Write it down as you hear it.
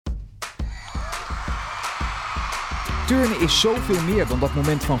Turnen is zoveel meer dan dat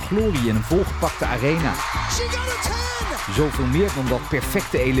moment van glorie in een volgepakte arena. Zoveel meer dan dat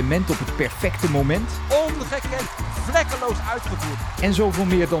perfecte element op het perfecte moment. Ongekend, vlekkeloos uitgevoerd. En zoveel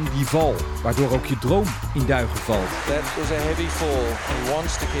meer dan die val, waardoor ook je droom in duigen valt. That is a heavy fall. He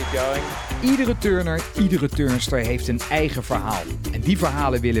wants to keep going. Iedere turner, iedere turnster heeft een eigen verhaal. En die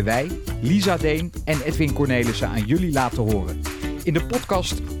verhalen willen wij, Lisa Deen en Edwin Cornelissen aan jullie laten horen. In de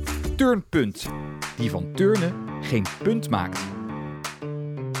podcast Turnpunt, die van turnen geen punt maakt.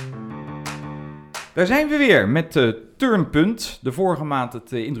 Daar zijn we weer met Turnpunt. De vorige maand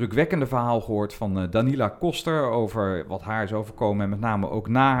het indrukwekkende verhaal gehoord van Daniela Koster over wat haar is overkomen en met name ook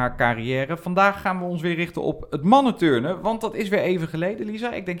na haar carrière. Vandaag gaan we ons weer richten op het mannenturnen, want dat is weer even geleden,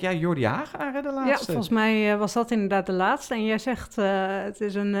 Lisa. Ik denk, Jordi Hagenaar, de laatste. Ja, volgens mij was dat inderdaad de laatste. En jij zegt, het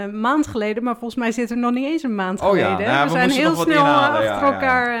is een maand geleden, maar volgens mij zit er nog niet eens een maand geleden. Ja, we zijn heel snel achter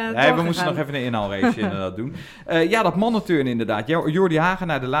elkaar Nee, we moesten nog even een inhaalrace inderdaad doen. Dat mannenturnen inderdaad. Jordi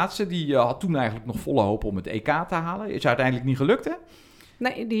Hagenaar, de laatste, die had toen eigenlijk nog volle hoop om het EK te halen. Is uiteindelijk niet gelukt, hè?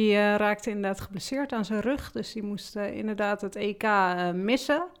 Nee, die raakte inderdaad geblesseerd aan zijn rug. Dus die moest inderdaad het EK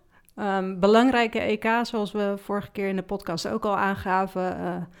missen. Belangrijke EK, zoals we vorige keer in de podcast ook al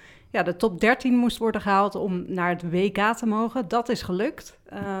aangaven. De top 13 moest worden gehaald om naar het WK te mogen. Dat is gelukt.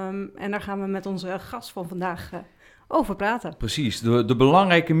 En daar gaan we met onze gast van vandaag over praten. Precies, de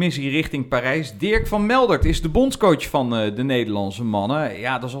belangrijke missie richting Parijs. Dirk van Meldert is de bondscoach van de Nederlandse mannen.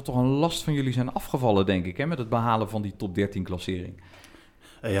 Ja, daar zal toch een last van jullie zijn afgevallen, denk ik, hè, met het behalen van die top 13 klassering.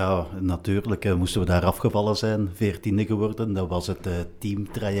 Ja, natuurlijk moesten we daar afgevallen zijn. 14e geworden, dat was het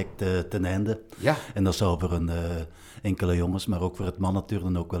teamtraject ten einde. Ja. En dat zou voor enkele jongens, maar ook voor het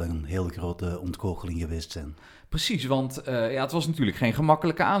mannenturnen ook wel een heel grote ontgoocheling geweest zijn. Precies, want het was natuurlijk geen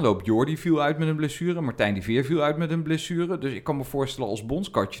gemakkelijke aanloop. Jordi viel uit met een blessure, Martijn de Veer viel uit met een blessure. Dus ik kan me voorstellen als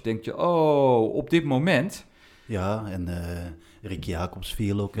bondscoach, denk je, op dit moment. Ja, en Rick Jacobs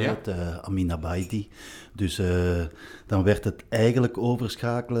viel ook uit, Amina Baidi. Dus dan werd het eigenlijk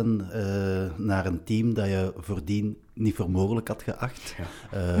overschakelen naar een team dat je voordien niet voor mogelijk had geacht.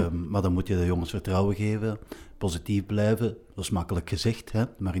 Ja. Maar dan moet je de jongens vertrouwen geven, positief blijven. Dat is makkelijk gezegd, hè?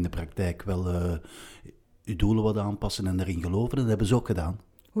 Maar in de praktijk wel je doelen wat aanpassen en erin geloven. Dat hebben ze ook gedaan.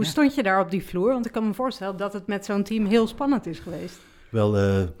 Hoe stond je daar op die vloer? Want ik kan me voorstellen dat het met zo'n team heel spannend is geweest. Wel,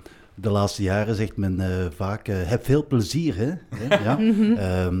 de laatste jaren zegt men vaak, heb veel plezier, hè? Ja?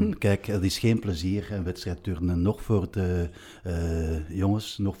 Kijk, het is geen plezier, een wedstrijdturnen, nog voor de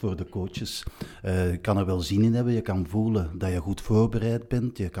jongens, nog voor de coaches. Je kan er wel zin in hebben, je kan voelen dat je goed voorbereid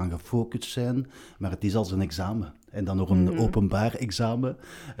bent, je kan gefocust zijn, maar het is als een examen. En dan nog een openbaar examen,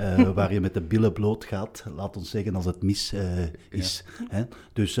 waar je met de billen bloot gaat, laat ons zeggen, als het mis is. Ja. Hè?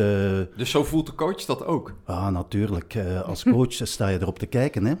 Dus zo voelt de coach dat ook? Natuurlijk. Als coach sta je erop te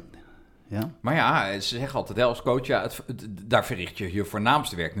kijken, hè. Ja. Maar ja, ze zeggen altijd, als coach, daar verricht je je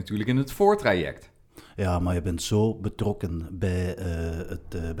voornaamste werk natuurlijk in het voortraject. Ja, maar je bent zo betrokken bij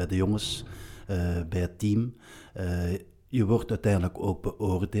de jongens, bij het team. Je wordt uiteindelijk ook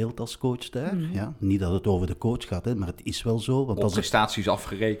beoordeeld als coach daar. Mm-hmm. Ja? Niet dat het over de coach gaat, hè, maar het is wel zo. Want als prestaties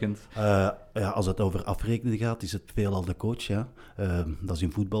afgerekend. Als het over afrekenen gaat, is het veelal de coach. Ja? Dat is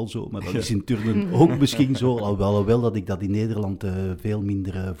in voetbal zo, maar dat is in turnen ook misschien zo. Alhoewel dat ik dat in Nederland veel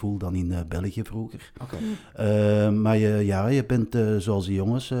minder voel dan in België vroeger. Okay. Maar je bent zoals die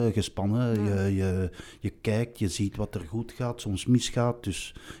jongens gespannen. Ja. Je kijkt, je ziet wat er goed gaat, soms misgaat.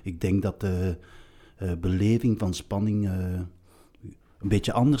 Dus ik denk dat beleving van spanning een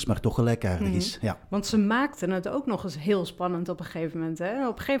beetje anders, maar toch gelijkaardig is. Ja. Want ze maakten het ook nog eens heel spannend op een gegeven moment. Hè?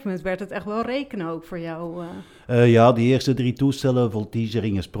 Op een gegeven moment werd het echt wel rekenen ook voor jou. Die eerste 3 toestellen, voltige,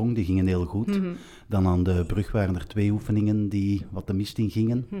 ring en sprong, die gingen heel goed. Mm-hmm. Dan aan de brug waren er 2 oefeningen die wat de mist in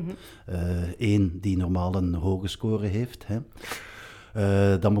gingen. Mm-hmm. 1 die normaal een hoge score heeft, hè.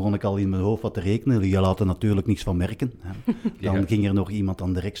 Dan begon ik al in mijn hoofd wat te rekenen. Je laat er natuurlijk niks van merken. Hè. Dan ging er nog iemand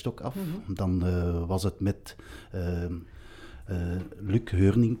aan de rekstok af. Mm-hmm. Dan was het met Luc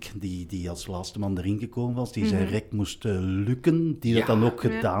Heurnink, die als laatste man erin gekomen was. Die zijn rek moest lukken, die dat dan ook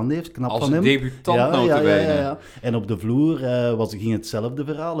gedaan heeft. Knap als van hem. Als debutant notabene. Ja. En op de vloer ging hetzelfde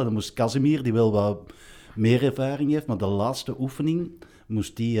verhaal. En dan moest Casimir, die wel wat meer ervaring heeft, maar de laatste oefening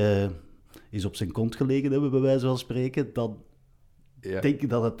moest die is op zijn kont gelegen hebben, bij wijze van spreken. Ik denk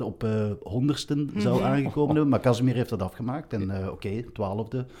dat het op 100ste zou aangekomen hebben, maar Casimir heeft dat afgemaakt. En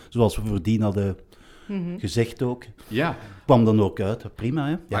 12e, zoals we voordien hadden gezegd ook. Ja. Kwam dan ook uit, prima,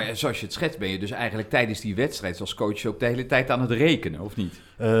 hè? Ja. Maar zoals je het schetst, ben je dus eigenlijk tijdens die wedstrijd als coach ook de hele tijd aan het rekenen, of niet?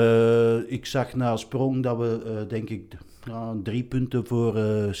 Ik zag na sprong dat we, denk ik, 3 punten voor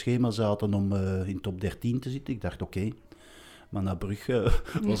schema zaten om in top 13 te zitten. Ik dacht, oké. Maar naar Brugge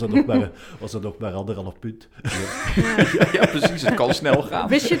was het nog maar 1,5 punt. Ja, precies. Het kan snel gaan.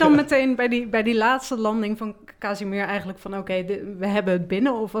 Wist je dan meteen bij die laatste landing van Casimir eigenlijk van oké, we hebben het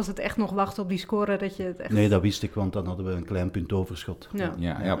binnen? Of was het echt nog wachten op die score dat je het echt... Nee, dat wist ik, want dan hadden we een klein punt overschot.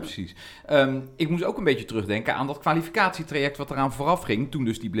 Ja, precies. Ik moest ook een beetje terugdenken aan dat kwalificatietraject wat eraan vooraf ging. Toen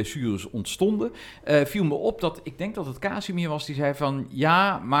dus die blessures ontstonden. Viel me op dat, ik denk dat het Casimir was, die zei van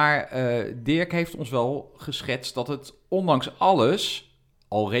ja, maar Dirk heeft ons wel geschetst dat het ondanks alles,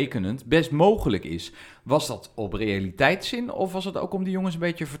 al rekenend, best mogelijk is. Was dat op realiteitszin of was het ook om die jongens een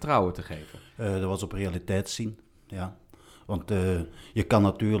beetje vertrouwen te geven? Dat was op realiteitszin, ja. Want je kan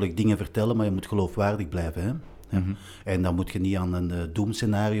natuurlijk dingen vertellen, maar je moet geloofwaardig blijven, hè. Mm-hmm. En dan moet je niet aan een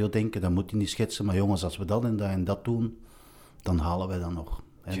doemscenario denken, dan moet je niet schetsen, maar jongens, als we dat en dat doen, dan halen wij dat nog.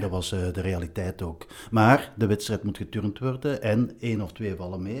 En dat was de realiteit ook. Maar de wedstrijd moet geturnd worden en 1 of 2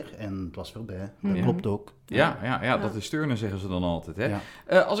 vallen meer en het was voorbij. Dat klopt ook. Ja, dat is turnen, zeggen ze dan altijd. Hè?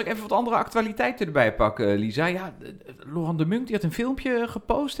 Ja. Als ik even wat andere actualiteiten erbij pak, Lisa. Ja, Loran de Munck die had een filmpje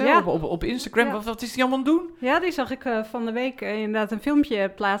gepost hè, op Instagram. Ja. Wat is die allemaal aan het doen? Ja, die zag ik van de week inderdaad een filmpje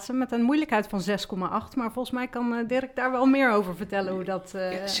plaatsen met een moeilijkheid van 6,8. Maar volgens mij kan Dirk daar wel meer over vertellen hoe dat...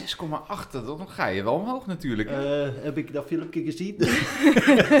 6,8, dan ga je wel omhoog natuurlijk. Heb ik dat filmpje gezien?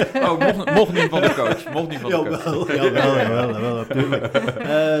 Mocht niet van de coach. Mocht niet van de coach. Jawel, natuurlijk.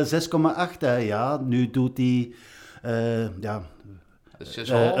 6,8, ja. Nu doet hij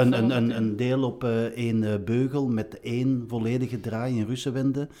een deel op 1 beugel met 1 volledige draai in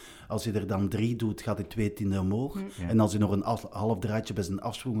Russenwende. Als hij er dan 3 doet, gaat hij 2 tienden omhoog. Ja. En als hij nog een half draadje bij zijn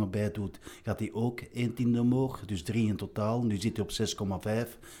afsprong erbij doet, gaat hij ook 1 tiende omhoog. Dus 3 in totaal. Nu zit hij op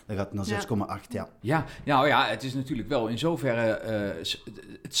 6,5. Dan gaat hij naar 6,8, Ja, het is natuurlijk wel in zoverre...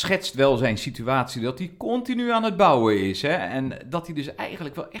 het schetst wel zijn situatie dat hij continu aan het bouwen is. Hè? En dat hij dus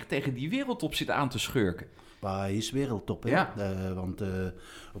eigenlijk wel echt tegen die wereldtop zit aan te schurken. Maar hij is wereldtop, hè? Ja. Want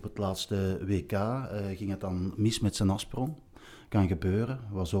op het laatste WK ging het dan mis met zijn afsprong. Kan gebeuren.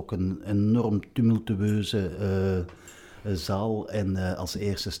 Was ook een enorm tumultueuze zaal en als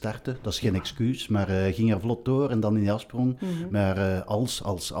eerste starten. Dat is geen excuus, maar ging er vlot door en dan in de afsprong. Mm-hmm. Maar hè.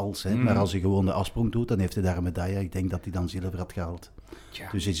 Mm-hmm. Maar als hij gewoon de afsprong doet, dan heeft hij daar een medaille. Ik denk dat hij dan zilver had gehaald.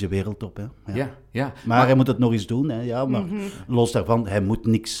 Ja. Dus is de wereldtop, hè? Ja. Maar hij moet het nog eens doen, hè? Ja, maar los daarvan, hij moet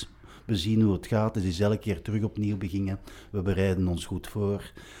niks. We zien hoe het gaat, het is elke keer terug opnieuw beginnen. We bereiden ons goed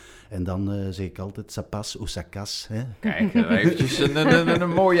voor. En dan zeg ik altijd, ça passe ou ça casse. Hè? Kijk, eventjes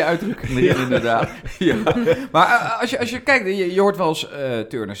een mooie uitdrukking erin, inderdaad. Ja. Maar als je kijkt, je hoort wel eens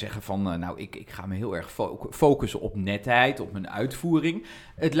turners zeggen van... ik ga me heel erg focussen op netheid, op mijn uitvoering.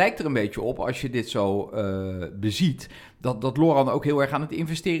 Het lijkt er een beetje op, als je dit zo beziet... dat Loran ook heel erg aan het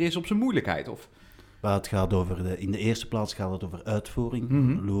investeren is op zijn moeilijkheid, of... Maar het gaat in de eerste plaats gaat het over uitvoering.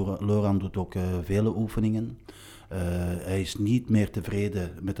 Mm-hmm. Loran doet ook vele oefeningen. Hij is niet meer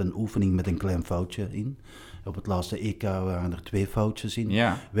tevreden met een oefening met een klein foutje in. Op het laatste EK waren er 2 foutjes in.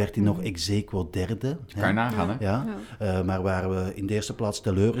 Ja. Werd hij nog ex aequo derde. Kan je nagaan, hè? Ja. Maar waren we in de eerste plaats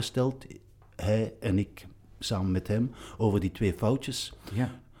teleurgesteld, hij en ik samen met hem, over die 2 foutjes.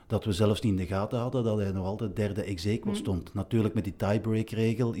 Ja. Dat we zelfs niet in de gaten hadden dat hij nog altijd derde ex aequo stond. Natuurlijk met die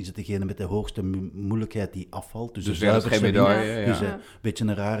tiebreak-regel is het degene met de hoogste moeilijkheid die afvalt. Dus er is geen medaille. Ja. Dus een beetje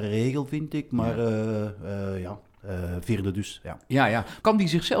een rare regel, vind ik. Maar vierde dus, ja. Ja. Kan die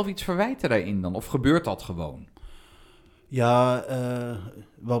zichzelf iets verwijten daarin dan? Of gebeurt dat gewoon? Ja,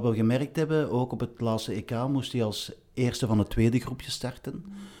 wat we gemerkt hebben, ook op het laatste EK moest hij als eerste van het tweede groepje starten.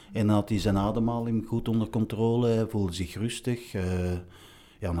 En dan had hij zijn ademhaling goed onder controle, hij voelde zich rustig.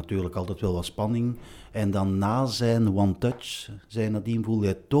 Ja, natuurlijk altijd wel wat spanning. En dan na zijn one-touch, nadien voelde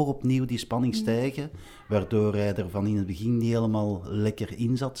hij toch opnieuw die spanning stijgen, waardoor hij er van in het begin niet helemaal lekker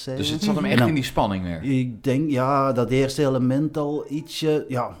in zat. Dus het zat hem echt in die spanning weer? Ik denk, dat eerste element al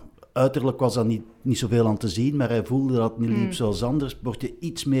ietsje... Uiterlijk was dat niet zoveel aan te zien, maar hij voelde dat het niet liep zoals anders. Word je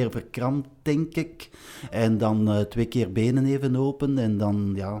iets meer verkrampt, denk ik. En dan 2 keer benen even open en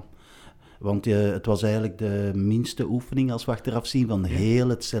dan, Want het was eigenlijk de minste oefening, als we achteraf zien, van heel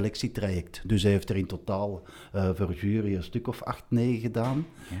het selectietraject. Dus hij heeft er in totaal voor jury een stuk of 8, 9 gedaan.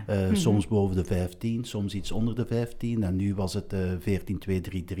 Ja. Soms boven de 15, soms iets onder de 15. En nu was het 14-2-3-3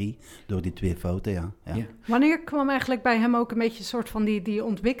 door die 2 fouten, ja. Wanneer kwam eigenlijk bij hem ook een beetje een soort van die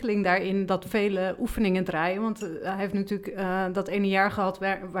ontwikkeling daarin, dat vele oefeningen draaien? Want hij heeft natuurlijk dat ene jaar gehad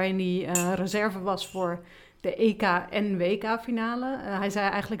waarin hij reserve was voor... de EK en WK-finale. Hij zei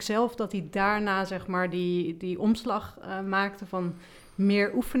eigenlijk zelf dat hij daarna zeg maar die omslag maakte van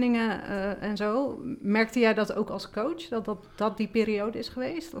meer oefeningen en zo. Merkte jij dat ook als coach, dat die periode is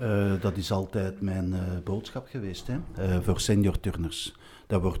geweest? Dat is altijd mijn boodschap geweest, hè? Voor senior turners.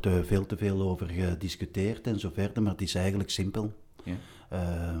 Daar wordt veel te veel over gediscuteerd en zo verder, maar het is eigenlijk simpel. Ja.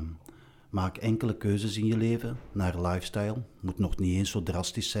 Maak enkele keuzes in je leven naar lifestyle. Moet nog niet eens zo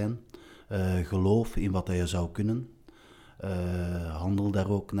drastisch zijn. Geloof in wat je zou kunnen. Handel daar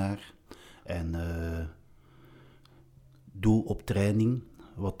ook naar. En doe op training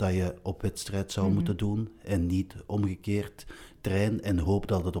wat dat je op wedstrijd zou moeten doen. En niet omgekeerd. Train en hoop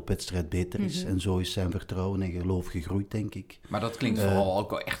dat het op wedstrijd beter is. En zo is zijn vertrouwen en geloof gegroeid, denk ik. Maar dat klinkt vooral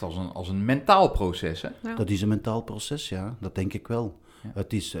ook echt als een mentaal proces, hè? Ja. Dat is een mentaal proces, ja. Dat denk ik wel. Ja.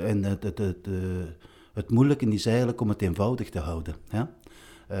 Het is, en het moeilijke is eigenlijk om het eenvoudig te houden. Ja?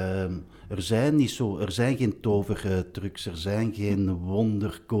 Er zijn geen tovertrucs, er zijn geen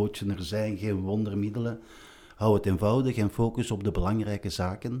wondercoachen, er zijn geen wondermiddelen. Hou het eenvoudig en focus op de belangrijke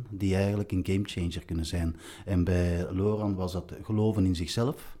zaken die eigenlijk een gamechanger kunnen zijn. En bij Loran was dat geloven in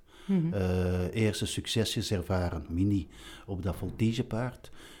zichzelf. Eerste succesjes ervaren, mini op dat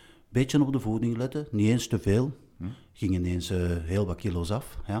voltigepaard. Beetje op de voeding letten, niet eens te veel. Ging ineens heel wat kilo's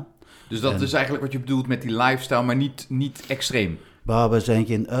af. Ja. Dus dat is eigenlijk wat je bedoelt met die lifestyle, maar niet extreem. Maar we zijn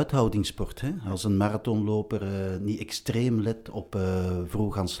geen uithoudingssport. Hè? Als een marathonloper niet extreem let op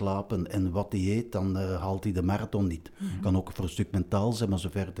vroeg gaan slapen en wat hij eet, dan haalt hij de marathon niet. Kan ook voor een stuk mentaal zijn, maar zo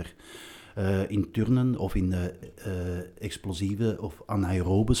verder. In turnen of in explosieve of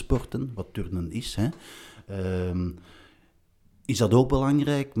anaerobe sporten, wat turnen is, hè, is dat ook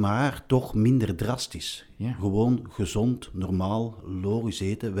belangrijk, maar toch minder drastisch. Ja. Gewoon gezond, normaal, logisch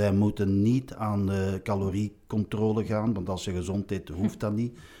eten. Wij moeten niet aan caloriecontrole gaan, want als je gezond eet, hoeft dat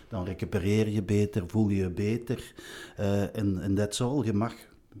niet. Dan recupereer je beter, voel je je beter. En dat is al. Je mag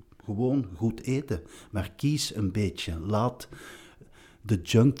gewoon goed eten. Maar kies een beetje. Laat de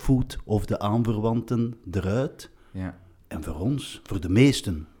junkfood of de aanverwanten eruit. Ja. En voor ons, voor de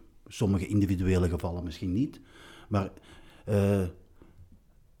meesten, sommige individuele gevallen misschien niet, maar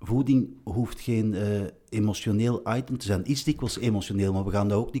voeding hoeft geen emotioneel item te zijn. Is dikwijls emotioneel, maar we gaan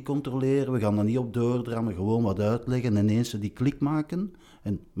dat ook niet controleren. We gaan daar niet op doordrammen, gewoon wat uitleggen en ineens die klik maken.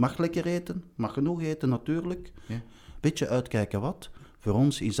 En mag lekker eten, mag genoeg eten natuurlijk. Ja. Beetje uitkijken wat. Voor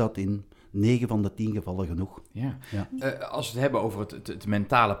ons is dat in 9 van de 10 gevallen genoeg. Ja. Ja. Als we het hebben over het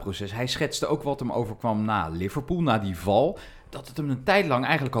mentale proces. Hij schetste ook wat hem overkwam na Liverpool, na die val. Dat het hem een tijd lang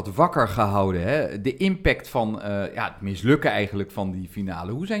eigenlijk had wakker gehouden. Hè? De impact van het mislukken eigenlijk van die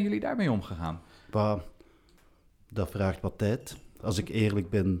finale. Hoe zijn jullie daarmee omgegaan? Dat vraagt wat tijd. Als ik eerlijk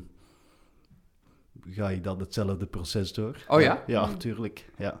ben, ga ik dan hetzelfde proces door. Oh ja? Ja, natuurlijk.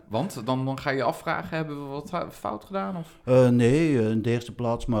 Ja. Want dan ga je afvragen, hebben we wat fout gedaan? Of? Nee, in de eerste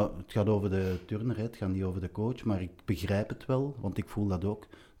plaats, maar het gaat over de turner, het gaat niet over de coach. Maar ik begrijp het wel, want ik voel dat ook.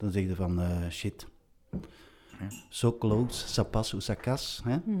 Dan zeg je van, shit. So close, ça passe ou ça casse.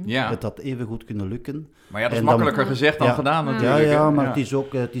 Hè? Ja. Het had even goed kunnen lukken. Maar ja, dat is makkelijker gezegd dan gedaan natuurlijk. Ja, maar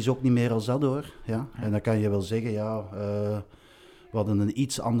het is ook niet meer als dat hoor. Ja? En dan kan je wel zeggen, we hadden een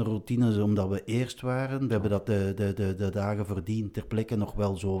iets andere routine omdat we eerst waren. We hebben dat de dagen voordien ter plekke nog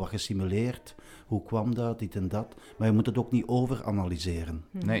wel zo wat gesimuleerd. Hoe kwam dat, dit en dat. Maar je moet het ook niet overanalyseren.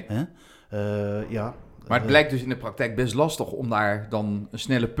 Nee. Maar het blijkt dus in de praktijk best lastig om daar dan een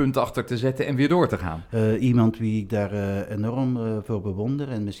snelle punt achter te zetten en weer door te gaan. Iemand wie ik daar enorm voor bewonder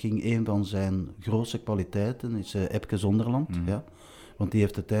en misschien een van zijn grootste kwaliteiten is Epke Zonderland. Ja. Want die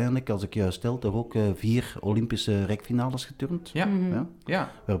heeft uiteindelijk, als ik juist stel, toch ook 4 Olympische rekfinales geturnd. Ja. Ja.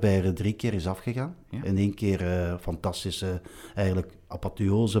 Ja. Waarbij er 3 keer is afgegaan. Ja. En 1 keer fantastische eigenlijk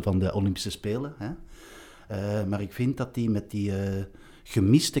apotheose van de Olympische Spelen. Hè. Maar ik vind dat die met die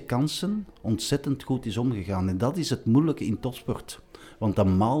gemiste kansen ontzettend goed is omgegaan. En dat is het moeilijke in topsport. Want dat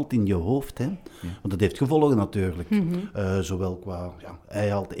maalt in je hoofd. Hè? Ja. Want dat heeft gevolgen natuurlijk. Zowel qua... Ja, hij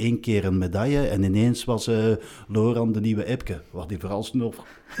had 1 keer een medaille en ineens was Loran de nieuwe Epke. Wat hij vooralsnog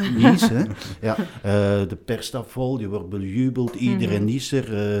niet is. Hè? Ja, de pers staat vol, je wordt bejubeld, iedereen is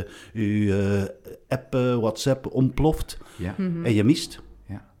er. Je app, WhatsApp ontploft. Ja. En je mist.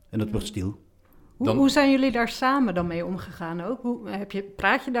 Ja. En het wordt stil. Hoe zijn jullie daar samen dan mee omgegaan ook?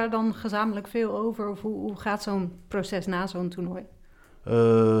 Praat je daar dan gezamenlijk veel over? Of hoe gaat zo'n proces na zo'n toernooi?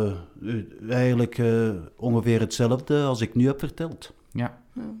 Eigenlijk ongeveer hetzelfde als ik nu heb verteld. Ja.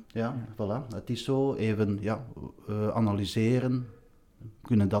 Ja, voilà. Het is zo, even analyseren,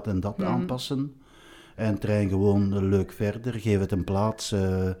 kunnen dat en dat aanpassen. En trein gewoon leuk verder, geef het een plaats.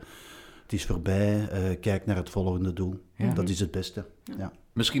 Het is voorbij, kijk naar het volgende doel. Ja. Dat is het beste. Ja.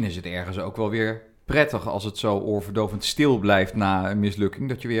 Misschien is het ergens ook wel weer prettig als het zo oorverdovend stil blijft na een mislukking.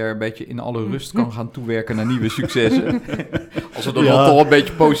 Dat je weer een beetje in alle rust kan gaan toewerken naar nieuwe successen. Als we er dan toch een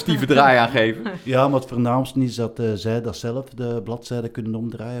beetje positieve draai aan geven. Ja, maar het voornaamste is dat zij dat zelf de bladzijde kunnen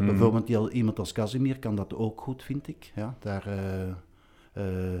omdraaien. Bijvoorbeeld iemand als Casimir kan dat ook goed, vind ik. Ja, daar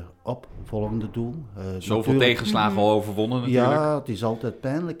op, volgende doel. Zoveel tegenslagen al overwonnen natuurlijk. Ja, het is altijd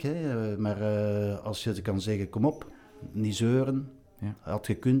pijnlijk. Hè? Maar als je kan zeggen, kom op, niet zeuren. Ja. Had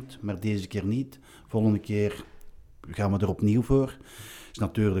gekund, maar deze keer niet. Volgende keer gaan we er opnieuw voor. Is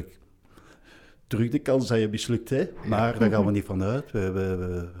natuurlijk terug de kans dat je mislukt, hè? Maar daar gaan we niet van uit.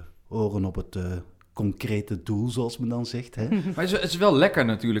 We horen op het concrete doel, zoals men dan zegt. Hè? Maar het is wel lekker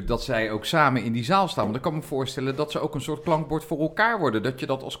natuurlijk dat zij ook samen in die zaal staan. Want ik kan me voorstellen dat ze ook een soort klankbord voor elkaar worden. Dat je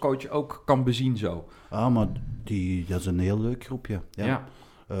dat als coach ook kan bezien zo. Ah, maar dat is een heel leuk groepje. Ja.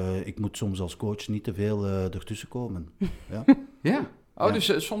 Ik moet soms als coach niet te veel ertussen komen. Ja. Ja? Oh,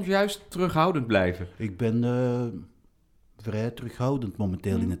 dus soms juist terughoudend blijven. Ik ben vrij terughoudend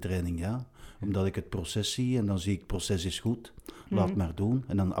momenteel in de training, ja. Omdat ik het proces zie en dan zie ik het proces is goed. Laat maar doen.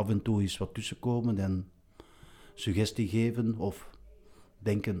 En dan af en toe eens wat tussenkomen en suggestie geven of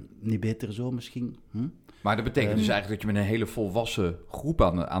denken, niet beter zo misschien. Maar dat betekent dus eigenlijk dat je met een hele volwassen groep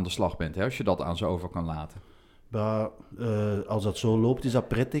aan de slag bent, hè, als je dat aan ze over kan laten. Maar, als dat zo loopt, is dat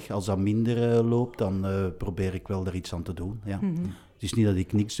prettig. Als dat minder loopt, dan probeer ik wel er iets aan te doen. Ja. Het is niet dat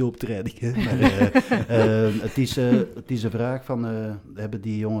ik niks doe op training, hè, maar het is een vraag van, hebben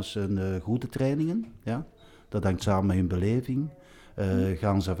die jongens goede trainingen? Ja? Dat hangt samen met hun beleving.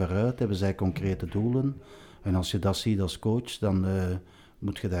 Gaan ze vooruit? Hebben zij concrete doelen? En als je dat ziet als coach, dan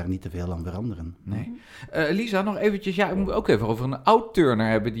moet je daar niet te veel aan veranderen. Nee. Lisa, nog eventjes, ik moet ook even over een oud-turner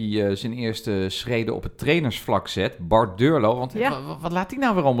hebben die zijn eerste schreden op het trainersvlak zet. Bart Deurloo, want wat laat die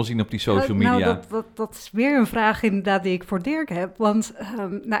nou weer allemaal zien op die social media? Dat is weer een vraag inderdaad die ik voor Dirk heb. Want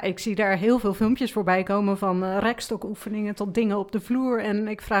ik zie daar heel veel filmpjes voorbij komen van rekstokoefeningen tot dingen op de vloer. En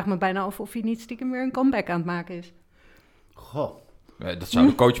ik vraag me bijna af of hij niet stiekem weer een comeback aan het maken is. Goh. Dat zou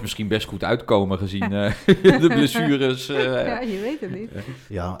de coach misschien best goed uitkomen gezien de blessures. Ja, je weet het niet.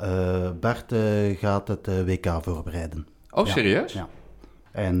 Ja, Bart gaat het WK voorbereiden. Oh, serieus? Ja.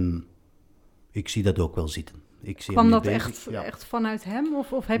 En ik zie dat ook wel zitten. Kwam dat echt vanuit hem?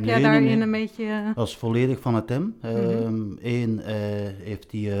 Of heb jij daarin een beetje... Dat is volledig vanuit hem.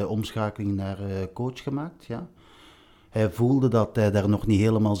 Heeft hij omschakeling naar coach gemaakt, ja. Hij voelde dat hij daar nog niet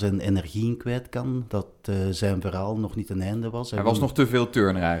helemaal zijn energie in kwijt kan. Dat zijn verhaal nog niet een einde was. Hij was nog te veel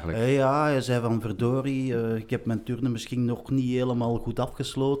turner eigenlijk. Ja, hij zei van verdorie, ik heb mijn turnen misschien nog niet helemaal goed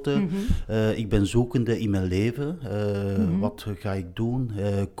afgesloten. Ik ben zoekende in mijn leven. Wat ga ik doen?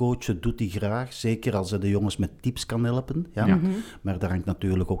 Coachen doet hij graag, zeker als hij de jongens met tips kan helpen. Ja. Maar daar hangt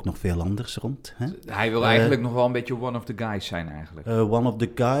natuurlijk ook nog veel anders rond. Hè? Hij wil eigenlijk nog wel een beetje one of the guys zijn eigenlijk. One of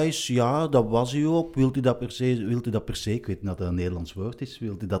the guys, ja, dat was hij ook. Wilt hij dat per se? Ik weet niet dat dat een Nederlands woord is.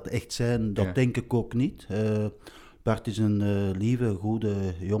 Wil hij dat echt zijn? Dat denk ik ook niet. Bart is een lieve, goede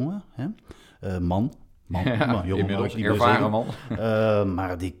jongen. Hè? Man. Jongen, inmiddels ervaren man.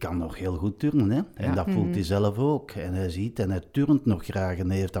 Maar die kan nog heel goed turnen. Hè? En dat voelt hij zelf ook. En hij ziet en hij turnt nog graag. En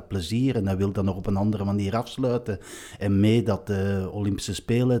hij heeft dat plezier. En hij wil dat nog op een andere manier afsluiten. En mee dat Olympische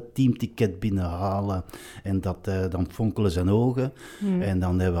Spelen teamticket binnenhalen. En dat dan fonkelen zijn ogen. En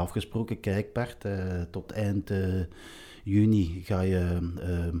dan hebben we afgesproken, kijk Bart, tot eind juni ga je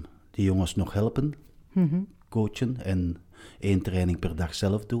die jongens nog helpen. Coachen en 1 training per dag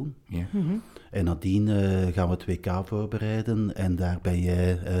zelf doen. Ja. En nadien gaan we het WK voorbereiden en daar ben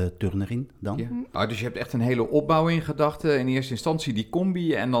jij turner in dan. Ja. Dus je hebt echt een hele opbouw in gedachten. In eerste instantie die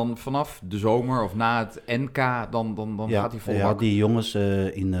combi en dan vanaf de zomer of na het NK, dan gaat hij vol bak. Ja, die jongens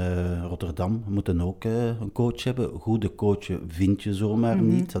in Rotterdam moeten ook een coach hebben. Goede coach vind je zomaar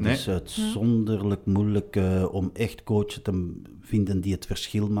niet. Dat is uitzonderlijk moeilijk om echt coaches te vinden die het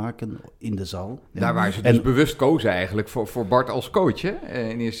verschil maken in de zaal. Daar waar ze dus bewust kozen eigenlijk voor Bart als coach, hè?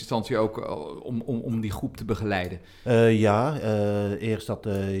 In eerste instantie ook om die groep te begeleiden. Eerst had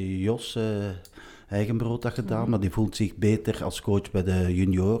Jos Eigenbrood dat gedaan, maar die voelt zich beter als coach bij de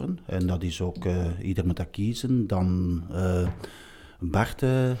junioren. En dat is ook, ieder moet dat kiezen. Dan Bart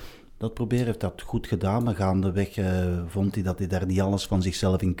dat proberen, heeft dat goed gedaan, maar gaandeweg vond hij dat hij daar niet alles van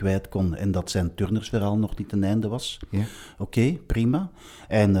zichzelf in kwijt kon en dat zijn turnersverhaal nog niet ten einde was. Ja. Oké, prima.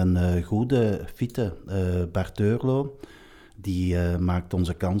 En een goede, fitte Bart Deurloo, die maakt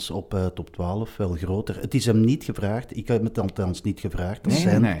onze kans op top 12 wel groter. Het is hem niet gevraagd. Ik heb het althans niet gevraagd.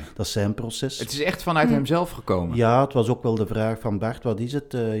 Dat is zijn proces. Het is echt vanuit hemzelf gekomen. Ja, het was ook wel de vraag van Bart, wat is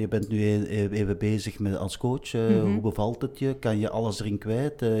het? Je bent nu even bezig als coach. Hoe bevalt het je? Kan je alles erin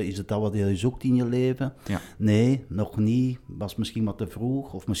kwijt? Is het dat wat je zoekt in je leven? Ja. Nee, nog niet. Was misschien wat te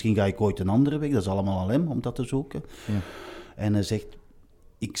vroeg. Of misschien ga ik ooit een andere weg. Dat is allemaal aan hem om dat te zoeken. Ja. En hij zegt,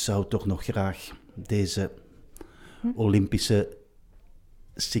 ik zou toch nog graag deze Olympische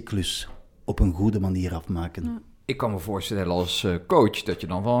cyclus op een goede manier afmaken. Ja. Ik kan me voorstellen als coach dat je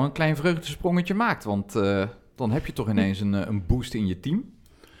dan wel een klein vreugdesprongetje maakt. Want dan heb je toch ineens een boost in je team?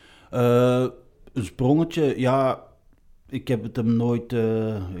 Een sprongetje, ja. Ik heb het hem nooit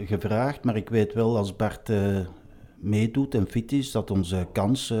gevraagd. Maar ik weet wel als Bart meedoet en fit is, dat onze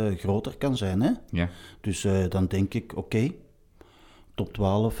kans groter kan zijn. Hè? Ja. Dus dan denk ik, oké, top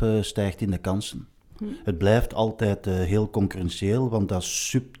 12 stijgt in de kansen. Het blijft altijd heel concurrentieel, want dat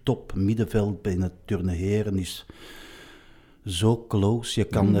subtop middenveld bij het turnen heren is zo close. Je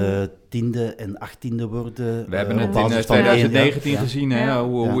kan 10e en 18e worden. We hebben het in 2019 gezien, hè,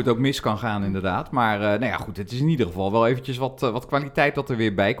 hoe het ook mis kan gaan inderdaad. Maar nou ja, goed, het is in ieder geval wel eventjes wat kwaliteit dat er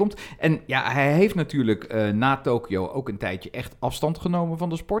weer bij komt. En ja, hij heeft natuurlijk na Tokio ook een tijdje echt afstand genomen van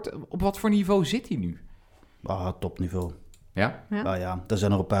de sport. Op wat voor niveau zit hij nu? Topniveau. Ja? Ja, er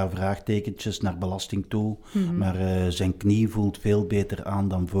zijn nog een paar vraagtekentjes naar belasting toe, maar zijn knie voelt veel beter aan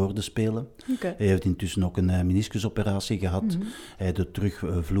dan voor de Spelen. Okay. Hij heeft intussen ook een meniscusoperatie gehad. Hij doet terug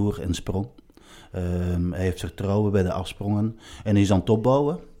vloer en sprong. Hij heeft vertrouwen bij de afsprongen en is aan het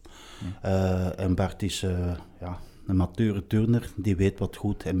opbouwen. En Bart is een mature turner, die weet wat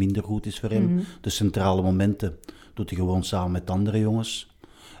goed en minder goed is voor hem. De centrale momenten doet hij gewoon samen met andere jongens.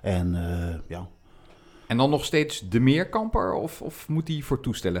 En En dan nog steeds de meerkamper of moet hij voor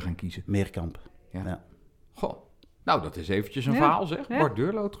toestellen gaan kiezen? Meerkamp, ja. Goh, nou dat is eventjes een verhaal zeg. Ja. Bart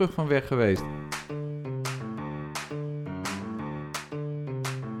Deurloo terug van weg geweest.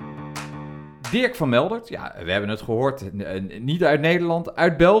 Dirk van Meldert, ja, we hebben het gehoord, niet uit Nederland,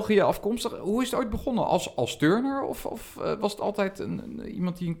 uit België afkomstig. Hoe is het ooit begonnen? Als turner of was het altijd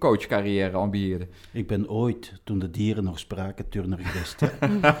iemand die een coachcarrière ambieerde? Ik ben ooit, toen de dieren nog spraken, turner geweest.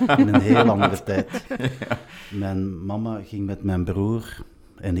 In een heel andere tijd. Ja. Mijn mama ging met mijn broer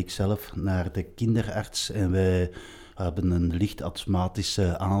en ikzelf naar de kinderarts en wij hebben een licht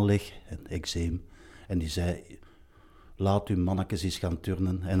astmatische aanleg, een eczeem. En die zei, laat uw mannetjes eens gaan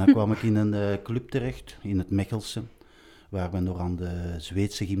turnen. En dan kwam ik in een club terecht, in het Mechelse, waar men nog aan de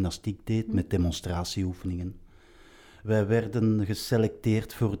Zweedse gymnastiek deed met demonstratieoefeningen. Wij werden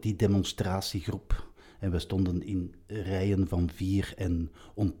geselecteerd voor die demonstratiegroep. En we stonden in rijen van 4 en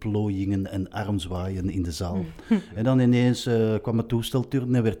ontplooiingen en armzwaaien in de zaal. En dan ineens kwam het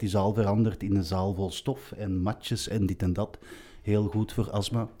toestelturnen en werd die zaal veranderd in een zaal vol stof en matjes en dit en dat. Heel goed voor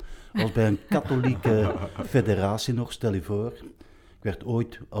astma. Was bij een katholieke federatie nog, stel je voor. Ik werd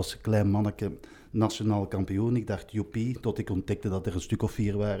ooit als klein manneke nationaal kampioen. Ik dacht, joepie, tot ik ontdekte dat er een stuk of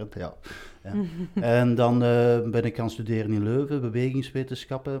 4 waren. Ja. En dan ben ik gaan studeren in Leuven,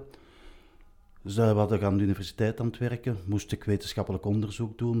 bewegingswetenschappen. Dus we hadden aan de universiteit aan het werken. Moest ik wetenschappelijk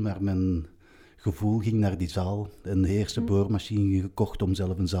onderzoek doen, maar mijn gevoel ging naar die zaal. Een eerste boormachine gekocht om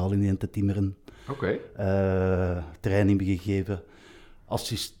zelf een zaal ineen te timmeren. Oké. Training gegeven.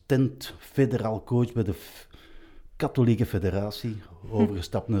 Assistent federaal coach bij de katholieke federatie.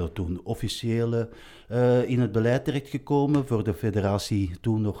 Overgestapt naar de toen officiële. In het beleid terechtgekomen. Voor de federatie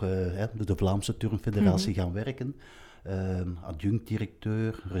toen nog de Vlaamse turnfederatie gaan werken.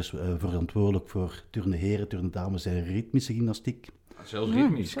 Adjunct-directeur. Verantwoordelijk voor turnen heren, turnen dames en ritmische gymnastiek. Zelfs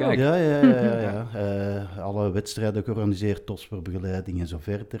ritmisch, kijk. Ja. Alle wedstrijden georganiseerd, topsportbegeleiding en zo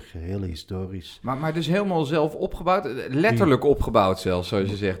verder. Heel historisch. Maar dus helemaal zelf opgebouwd? Letterlijk opgebouwd zelfs, zoals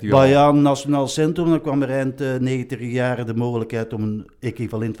je zegt. Nationaal Centrum. Dan kwam er eind 90 jaren de mogelijkheid om een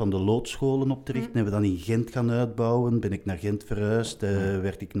equivalent van de loodscholen op te richten. Hebben we dan in Gent gaan uitbouwen. Ben ik naar Gent verhuisd.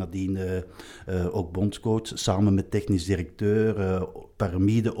 Werd ik nadien ook bondscoach. Samen met technisch directeur.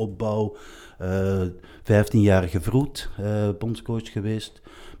 Piramideopbouw. 15 jaar gevroed, bondscoach geweest.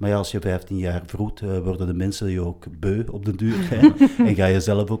 Maar ja, als je 15 jaar vroet, worden de mensen je ook beu op de duur. Hè? En ga je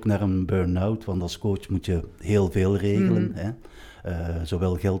zelf ook naar een burn-out, want als coach moet je heel veel regelen. Hè?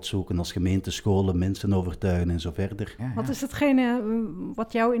 Zowel geld zoeken als gemeente, scholen, mensen overtuigen en zo verder. Ja. Wat is hetgene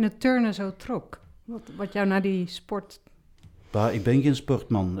wat jou in het turnen zo trok? Wat jou naar die sport... Ik ben geen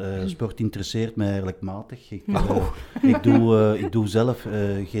sportman. Sport interesseert mij eigenlijk matig. Ik doe zelf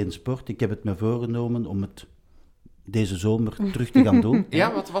geen sport. Ik heb het me voorgenomen om het deze zomer terug te gaan doen.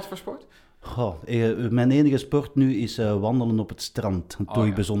 Ja, wat voor sport? Mijn enige sport nu is wandelen op het strand. Dat doe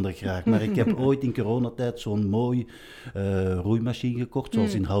ik bijzonder graag. Maar ik heb ooit in coronatijd zo'n mooi roeimachine gekocht,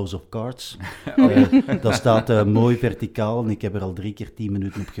 zoals in House of Cards. Dat staat mooi verticaal en ik heb er al 3 keer 10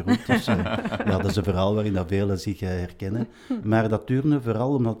 minuten op geroeid. Dus dat is een verhaal waarin dat velen zich herkennen. Maar dat turnen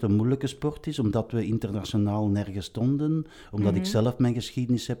vooral omdat het een moeilijke sport is, omdat we internationaal nergens stonden, omdat ik zelf mijn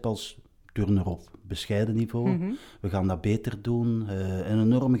geschiedenis heb als turner op bescheiden niveau. We gaan dat beter doen. Een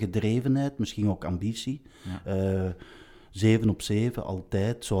enorme gedrevenheid, misschien ook ambitie. 7 op 7,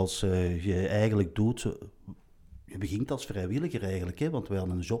 altijd, zoals je eigenlijk doet. Je begint als vrijwilliger eigenlijk, hè, want we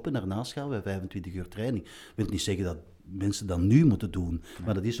hadden een job en daarnaast gaan we 25 uur training. Dat wil niet zeggen dat mensen dat nu moeten doen,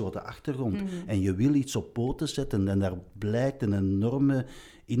 maar dat is zo de achtergrond. En je wil iets op poten zetten en daar blijkt een enorme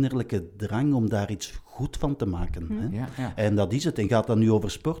innerlijke drang om daar iets goed van te maken. Hè? En dat is het. En gaat dat nu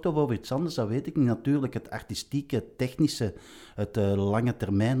over sport of over iets anders, dat weet ik niet. Natuurlijk het artistieke, het technische, het lange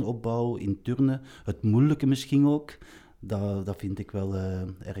termijn opbouw in turnen, het moeilijke misschien ook, dat vind ik wel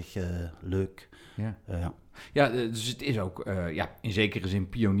erg leuk. Ja, dus het is ook in zekere zin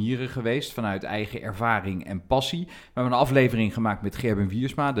pionieren geweest vanuit eigen ervaring en passie. We hebben een aflevering gemaakt met Gerben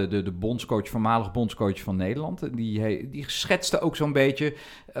Wiersma, de bondscoach, voormalig bondscoach van Nederland. Die schetste ook zo'n beetje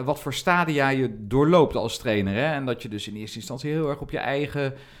wat voor stadia je doorloopt als trainer. Hè? En dat je dus in eerste instantie heel erg op je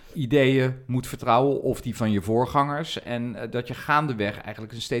eigen ideeën moet vertrouwen of die van je voorgangers. En dat je gaandeweg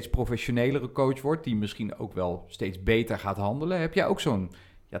eigenlijk een steeds professionelere coach wordt die misschien ook wel steeds beter gaat handelen. Heb jij ook zo'n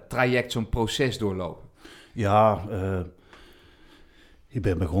traject, zo'n proces doorlopen? Ja, ik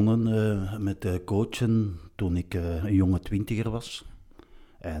ben begonnen met coachen toen ik een jonge 20er was.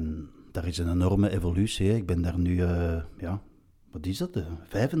 En daar is een enorme evolutie. Hè. Ik ben daar nu, wat is dat,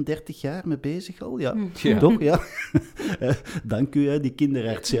 35 jaar mee bezig al? Ja, toch? Ja. Dank u, die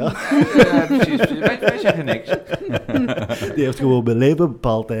kinderarts, ja. Ja, precies. Wij zeggen niks. Die heeft gewoon mijn leven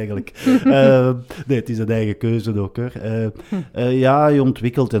bepaald eigenlijk. Nee, het is een eigen keuze ook, hoor. Je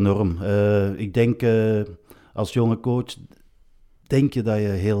ontwikkelt enorm. Ik denk, als jonge coach, denk je dat je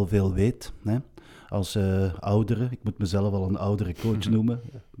heel veel weet, hè? Als oudere, ik moet mezelf al een oudere coach noemen,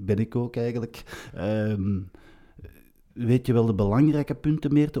 ben ik ook eigenlijk. Weet je wel de belangrijke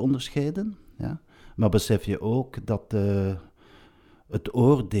punten meer te onderscheiden, ja? Maar besef je ook dat het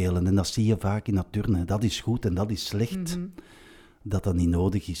oordelen, en dat zie je vaak in het turnen, dat is goed en dat is slecht, dat niet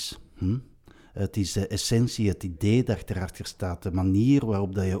nodig is. Het is de essentie, het idee dat erachter staat, de manier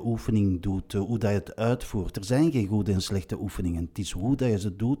waarop dat je oefening doet, hoe dat je het uitvoert. Er zijn geen goede en slechte oefeningen. Het is hoe dat je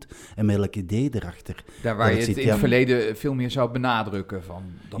ze doet en met welk idee erachter. Daar waar je het in het verleden veel meer zou benadrukken van,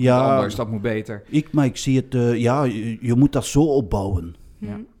 dat moet anders, dat moet beter. Maar ik zie het, je moet dat zo opbouwen.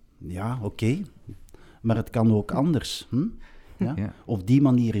 Ja, oké. Maar het kan ook anders. Ja? Of die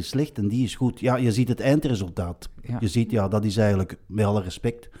manier is slecht en die is goed. Ja, je ziet het eindresultaat. Ja. Je ziet, dat is eigenlijk, met alle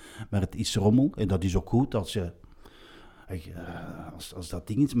respect, maar het is rommel. En dat is ook goed als je, als dat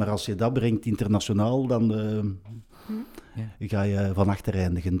ding is. Maar als je dat brengt internationaal, dan ga je van achter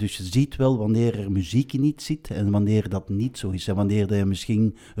eindigen. Dus je ziet wel wanneer er muziek in iets zit en wanneer dat niet zo is. En wanneer je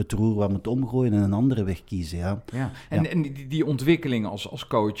misschien het roer wat moet omgooien en een andere weg kiezen. Ja. En die ontwikkeling als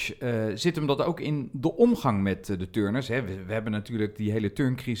coach, zit hem dat ook in de omgang met de turners? Hè? We hebben natuurlijk die hele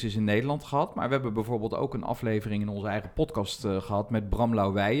turncrisis in Nederland gehad, maar we hebben bijvoorbeeld ook een aflevering in onze eigen podcast gehad met Bram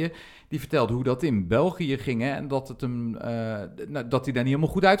Louwije. Die vertelde hoe dat in België ging, hè? En dat dat hij daar niet helemaal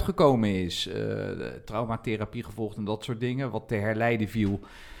goed uitgekomen is. Traumatherapie gevolgd en dat soort dingen, wat te herleiden viel.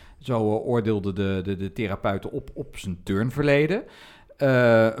 Zo oordeelde de therapeuten op zijn turnverleden.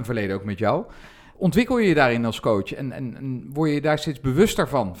 Een verleden ook met jou. Ontwikkel je je daarin als coach en word je daar steeds bewuster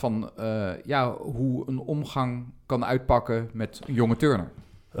van hoe een omgang kan uitpakken met een jonge turner?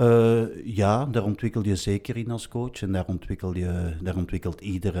 Daar ontwikkel je zeker in als coach en daar ontwikkelt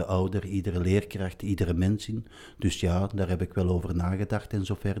iedere ouder, iedere leerkracht, iedere mens in. Dus ja, daar heb ik wel over nagedacht en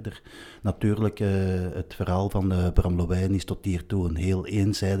zo verder. Natuurlijk, het verhaal van Bram Louwije is tot hiertoe een heel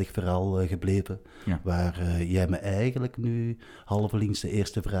eenzijdig verhaal gebleven, waar jij me eigenlijk nu halvelings de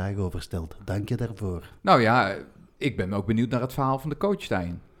eerste vraag over stelt. Dank je daarvoor. Nou ja, ik ben ook benieuwd naar het verhaal van de coach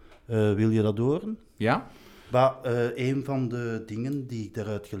daarin. Wil je dat horen? Ja. Maar een van de dingen die ik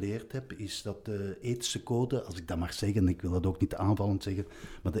daaruit geleerd heb, is dat de ethische code, als ik dat mag zeggen, ik wil dat ook niet aanvallend zeggen,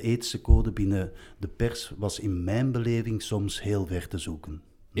 maar de ethische code binnen de pers was in mijn beleving soms heel ver te zoeken.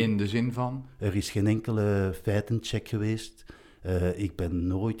 In de zin van? Er is geen enkele feitencheck geweest. Ik ben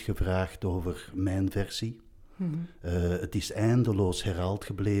nooit gevraagd over mijn versie. Het is eindeloos herhaald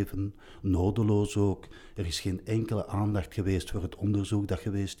gebleven, nodeloos ook. Er is geen enkele aandacht geweest voor het onderzoek dat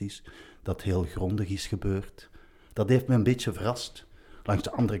geweest is, dat heel grondig is gebeurd. Dat heeft me een beetje verrast. Langs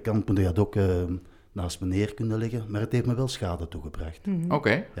de andere kant moet je dat ook naast me neer kunnen leggen, maar het heeft me wel schade toegebracht.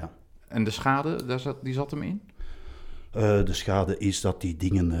 Oké. Ja. En de schade, die zat hem in? De schade is dat die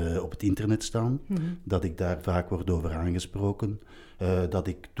dingen op het internet staan, dat ik daar vaak word over aangesproken, dat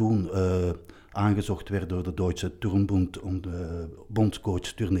ik toen aangezocht werd door de Duitse Turnpunt om de bondscoach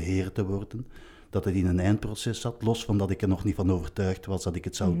turnen heren te worden. Dat het in een eindproces zat, los van dat ik er nog niet van overtuigd was dat ik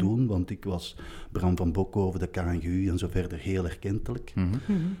het zou doen, want ik was Bram van Bokhoven, de KNGU en zo verder heel erkentelijk.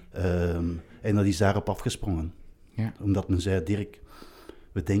 En dat is daarop afgesprongen. Ja. Omdat men zei, Dirk,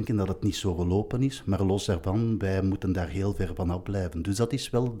 we denken dat het niet zo gelopen is, maar los daarvan, wij moeten daar heel ver van afblijven. Dus dat is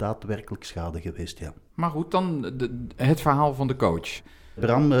wel daadwerkelijk schade geweest, ja. Maar goed, dan het verhaal van de coach.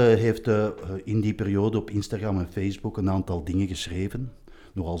 Bram heeft in die periode op Instagram en Facebook een aantal dingen geschreven.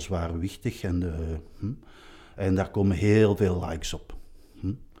 Nogal zwaarwichtig en daar komen heel veel likes op.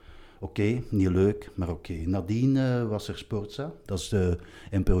 Oké, niet leuk, maar oké. Nadien was er Sportza, dat is de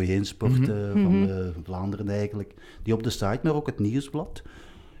NPO1-sport van Vlaanderen eigenlijk, die op de site, maar ook het nieuwsblad,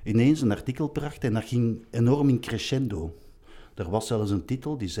 ineens een artikel bracht en dat ging enorm in crescendo. Er was zelfs een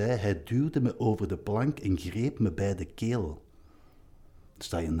titel die zei, hij duwde me over de plank en greep me bij de keel. Er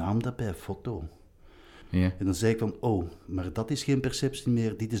staat je naam daarbij, foto. Ja. En dan zei ik van, maar dat is geen perceptie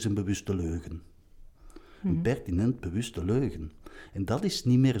meer, dit is een bewuste leugen. Een pertinent bewuste leugen. En dat is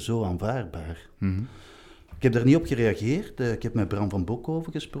niet meer zo aanvaardbaar. Ik heb daar niet op gereageerd. Ik heb met Bram van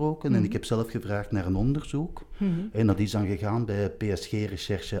Bokhoven gesproken en ik heb zelf gevraagd naar een onderzoek. En dat is dan gegaan bij PSG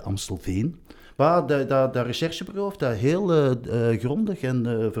Recherche Amstelveen. Maar dat recherchebureau heeft dat heel grondig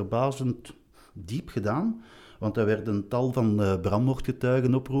en verbazend diep gedaan. Want er werden een tal van Bram mocht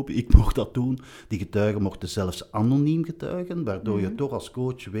getuigen oproepen. Ik mocht dat doen. Die getuigen mochten zelfs anoniem getuigen, waardoor je toch als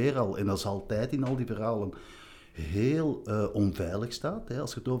coach weer al, en dat is altijd in al die verhalen, heel onveilig staat, hè,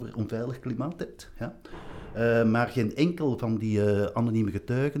 als je het over onveilig klimaat hebt. Ja. Maar geen enkel van die anonieme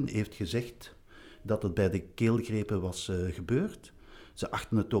getuigen heeft gezegd dat het bij de keelgrepen was gebeurd. Ze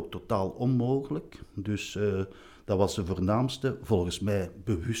achten het ook totaal onmogelijk. Dus dat was de voornaamste, volgens mij,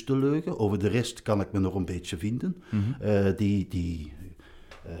 bewuste leugen. Over de rest kan ik me nog een beetje vinden, die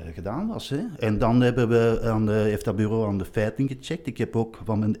gedaan was. Hè. En dan heeft dat bureau aan de feiten gecheckt. Ik heb ook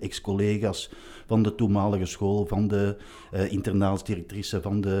van mijn ex-collega's van de toenmalige school, van de internaatsdirectrice,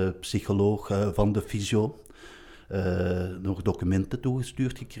 van de psycholoog, van de fysio, nog documenten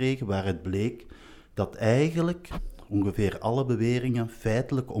toegestuurd gekregen waaruit bleek dat eigenlijk ongeveer alle beweringen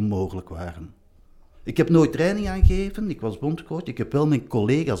feitelijk onmogelijk waren. Ik heb nooit training aangegeven, ik was bondscoach. Ik heb wel mijn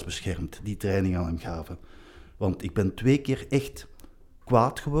collega's beschermd die training aan hem gaven. Want ik ben 2 keer echt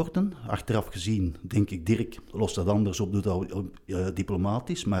kwaad geworden. Achteraf gezien denk ik, Dirk, los dat anders op, doe dat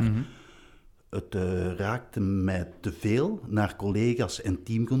diplomatisch. Maar het raakte mij te veel naar collega's en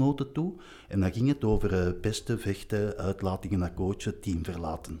teamgenoten toe. En dan ging het over pesten, vechten, uitlatingen naar coachen, team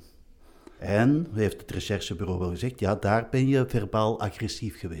verlaten. En heeft het recherchebureau wel gezegd, ja, daar ben je verbaal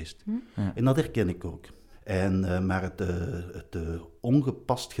agressief geweest. Ja. En dat herken ik ook. Maar het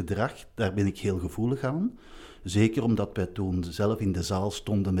ongepast gedrag, daar ben ik heel gevoelig aan. Zeker omdat wij toen zelf in de zaal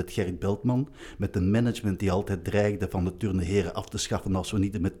stonden met Gerrit Beltman, met een management die altijd dreigde van de turnheren af te schaffen als we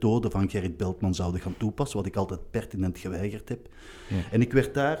niet de methode van Gerrit Beltman zouden gaan toepassen, wat ik altijd pertinent geweigerd heb. Ja. En ik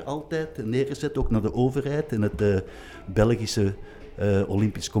werd daar altijd neergezet, ook naar de overheid en het Belgische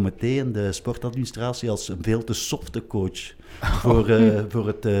Olympisch comité en de sportadministratie als een veel te softe coach voor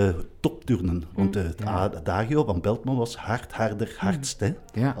het topturnen. Want het adagio van Beltman was hard, harder, hardst,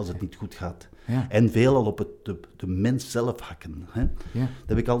 hè, als het niet goed gaat. Ja. En veelal op de mens zelf hakken. Hè. Ja. Dat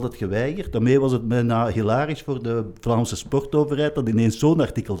heb ik altijd geweigerd. Daarmee was het bijna hilarisch voor de Vlaamse sportoverheid dat ineens zo'n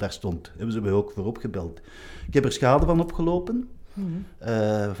artikel daar stond. Hebben ze mij ook voor opgebeld. Ik heb er schade van opgelopen.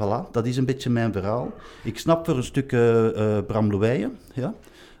 Voilà, dat is een beetje mijn verhaal. Ik snap voor een stuk Bram Louwije, ja.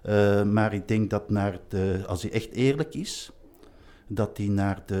 Maar ik denk dat als hij echt eerlijk is, dat hij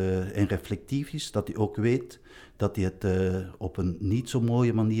en reflectief is, dat hij ook weet dat hij het op een niet zo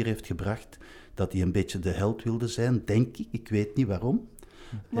mooie manier heeft gebracht, dat hij een beetje de held wilde zijn, denk ik weet niet waarom.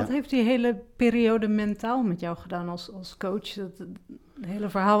 Wat heeft die hele periode mentaal met jou gedaan als coach? Het hele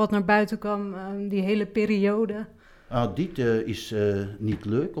verhaal wat naar buiten kwam, die hele periode. Dit is niet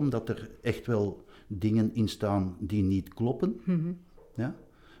leuk, omdat er echt wel dingen in staan die niet kloppen. Ja?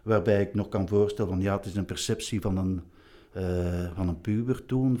 Waarbij ik nog kan voorstellen van het is een perceptie van een puber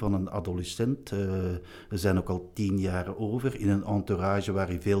toen, van een adolescent. We zijn ook al 10 jaar over in een entourage waar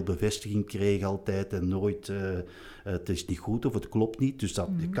hij veel bevestiging kreeg altijd en nooit het is niet goed of het klopt niet. Dus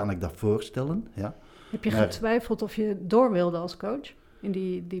kan ik dat voorstellen. Ja. Heb je getwijfeld of je door wilde als coach? in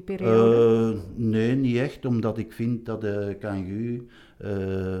die periode? Nee, niet echt, omdat ik vind dat de KNGU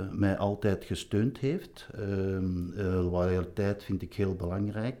mij altijd gesteund heeft. Loyaliteit vind ik heel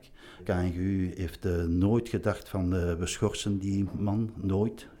belangrijk. KNGU heeft nooit gedacht van we schorsen die man,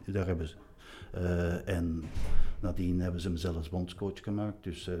 nooit. Daar hebben ze. En nadien hebben ze hem zelfs bondscoach gemaakt,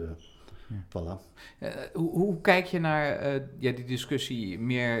 dus voilà. Hoe kijk je naar die discussie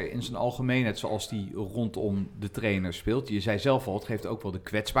meer in zijn algemeenheid, zoals die rondom de trainer speelt? Je zei zelf al, het geeft ook wel de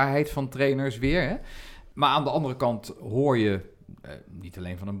kwetsbaarheid van trainers weer. Hè? Maar aan de andere kant hoor je, niet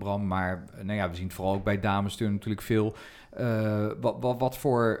alleen van een Bram, maar we zien het vooral ook bij damesturnen natuurlijk veel, wat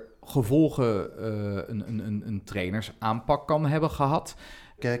voor gevolgen een trainersaanpak kan hebben gehad.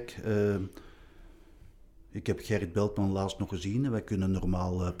 Kijk, ik heb Gerrit Beltman laatst nog gezien en wij kunnen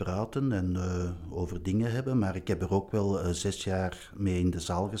normaal praten en over dingen hebben, maar ik heb er ook wel 6 jaar mee in de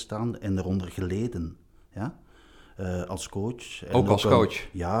zaal gestaan en eronder geleden, ja? Als coach. En ook als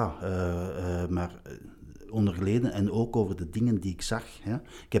coach? Maar onder geleden en ook over de dingen die ik zag. Ja?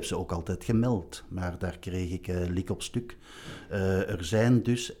 Ik heb ze ook altijd gemeld, maar daar kreeg ik lik op stuk. Er zijn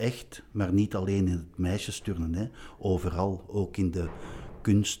dus echt, maar niet alleen in het meisjesturnen, hè, overal, ook in de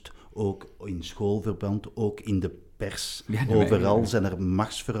kunst, ook in schoolverband, ook in de pers. Ja, overal zijn er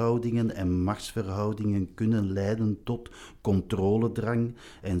machtsverhoudingen en machtsverhoudingen kunnen leiden tot controledrang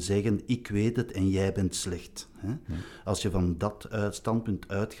en zeggen ik weet het en jij bent slecht. Hè? Ja. Als je van dat standpunt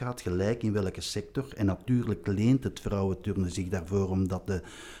uitgaat, gelijk in welke sector, en natuurlijk leent het vrouwenturnen zich daarvoor omdat de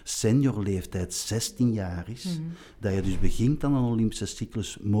seniorleeftijd 16 jaar is, dat je dus begint aan een Olympische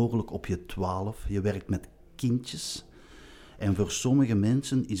cyclus mogelijk op je 12, je werkt met kindjes. En voor sommige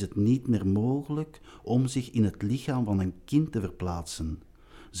mensen is het niet meer mogelijk om zich in het lichaam van een kind te verplaatsen.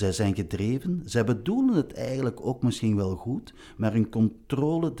 Zij zijn gedreven, zij bedoelen het eigenlijk ook misschien wel goed, maar een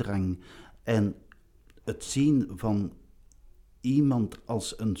controledrang en het zien van iemand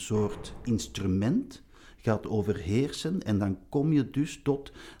als een soort instrument gaat overheersen en dan kom je dus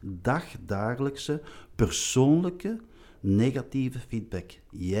tot dagdagelijkse, persoonlijke, negatieve feedback.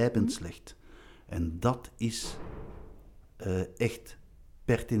 Jij bent slecht. En dat is echt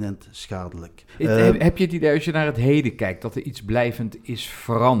pertinent schadelijk. Heb je het idee, als je naar het heden kijkt, dat er iets blijvend is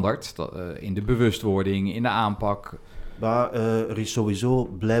veranderd? In de bewustwording, in de aanpak? Maar er is sowieso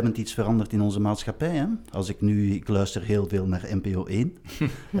blijvend iets veranderd in onze maatschappij. Hè? Ik luister heel veel naar NPO 1.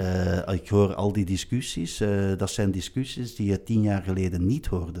 Ik hoor al die discussies. Dat zijn discussies die je 10 jaar geleden niet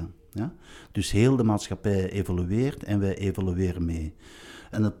hoorde. Ja? Dus heel de maatschappij evolueert en wij evolueren mee.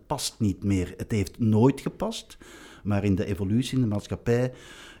 En het past niet meer. Het heeft nooit gepast. Maar in de evolutie in de maatschappij,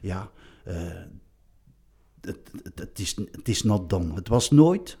 het is not done. Het was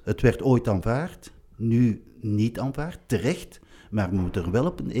nooit, het werd ooit aanvaard, nu niet aanvaard, terecht. Maar we moeten er wel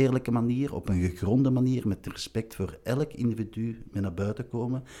op een eerlijke manier, op een gegronde manier, met respect voor elk individu mee naar buiten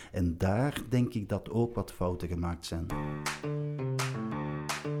komen. En daar denk ik dat ook wat fouten gemaakt zijn.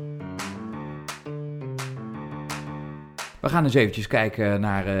 We gaan eens eventjes kijken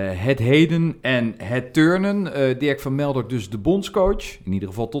naar het heden en het turnen. Dirk van Meldert, dus de bondscoach, in ieder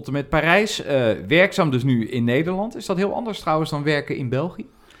geval tot en met Parijs. Werkzaam dus nu in Nederland. Is dat heel anders trouwens dan werken in België?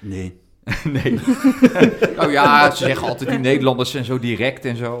 Nee. Nee. Nou ja, ze zeggen altijd die Nederlanders zijn zo direct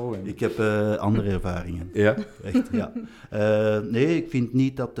en zo. Ik heb andere ervaringen. Ja? Echt, ja. Nee, ik vind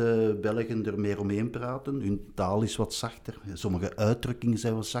niet dat de Belgen er meer omheen praten. Hun taal is wat zachter. Sommige uitdrukkingen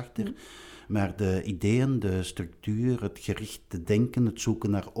zijn wat zachter. Maar de ideeën, de structuur, het gerichte denken, het zoeken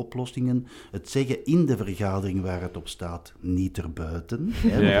naar oplossingen, het zeggen in de vergadering waar het op staat, niet erbuiten,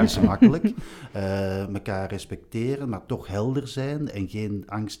 hè, dat is makkelijk. Mekaar respecteren, maar toch helder zijn en geen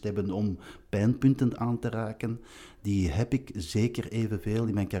angst hebben om pijnpunten aan te raken. Die heb ik zeker evenveel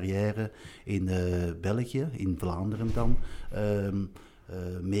in mijn carrière in België, in Vlaanderen dan,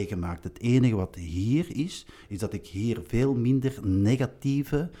 meegemaakt. Het enige wat hier is dat ik hier veel minder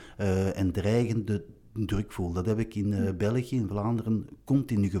negatieve en dreigende druk voel. Dat heb ik in België, in Vlaanderen,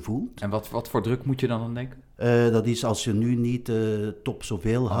 continu gevoeld. En wat voor druk moet je dan aan denken? Dat is als je nu niet top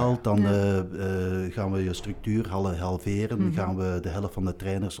zoveel haalt, dan gaan we je structuur halveren, gaan we de helft van de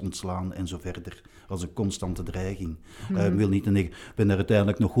trainers ontslaan en zo verder. Dat is een constante dreiging. Ik ben er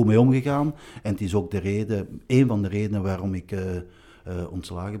uiteindelijk nog goed mee omgegaan en het is ook een van de redenen waarom ik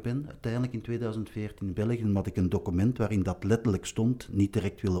ontslagen ben, uiteindelijk in 2014 in België, omdat ik een document waarin dat letterlijk stond, niet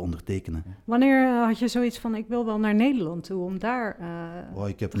direct wilde ondertekenen. Wanneer had je zoiets van, ik wil wel naar Nederland toe, om daar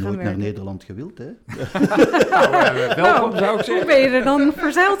ik heb nooit naar Nederland gewild, hè. Welkom, zou ik zeggen. Hoe ben je er dan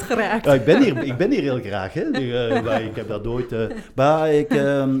verzeild geraakt? Ik ben hier heel graag, hè. Maar ik heb dat nooit... maar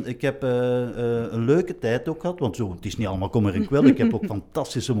ik heb een leuke tijd ook gehad, want het is niet allemaal kommer en kwel. Ik heb ook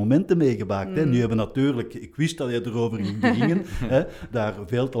fantastische momenten meegemaakt, hè. Nu hebben we natuurlijk... Ik wist dat je erover ging beginnen, hè. daar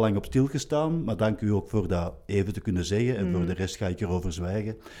veel te lang op stilgestaan. Maar dank u ook voor dat even te kunnen zeggen. En voor de rest ga ik erover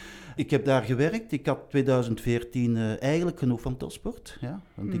zwijgen. Ik heb daar gewerkt. Ik had 2014 eigenlijk genoeg van topsport. Ja?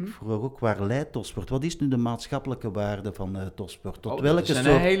 Want ik vroeg ook, waar leidt topsport? Wat is nu de maatschappelijke waarde van topsport? Dat is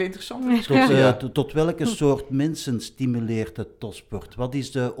een hele interessante discussie. Tot welke soort mensen stimuleert het topsport? Wat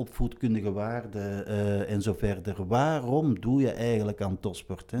is de opvoedkundige waarde en zo verder? Waarom doe je eigenlijk aan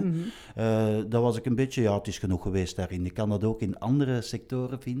topsport? Hè? Dat was ik een beetje, het is genoeg geweest daarin. Ik kan dat ook in andere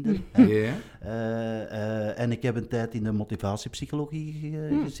sectoren vinden. En ik heb een tijd in de motivatiepsychologie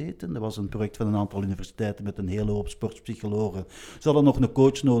gezeten. Dat was een project van een aantal universiteiten met een hele hoop sportpsychologen. Ze hadden nog een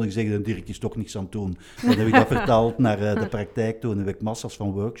coach nodig, zeggen Dirk is toch niks aan het doen. Dan heb ik dat vertaald naar de praktijk toe. En heb ik massa's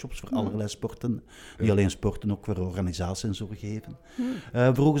van workshops voor allerlei sporten. Niet alleen sporten, ook voor organisaties en zo gegeven.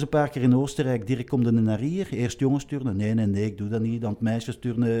 Vroegen ze een paar keer in Oostenrijk, Dirk, kom er naar hier? Eerst jongens turnen? Nee, ik doe dat niet. Dan meisjes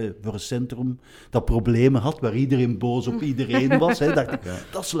turnen voor een centrum dat problemen had, waar iedereen boos op iedereen was. Hè. Dacht ik,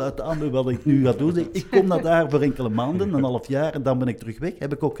 dat sluit aan bij wat ik nu ga doen. Ik kom naar daar voor enkele maanden, een half jaar, en dan ben ik terug weg.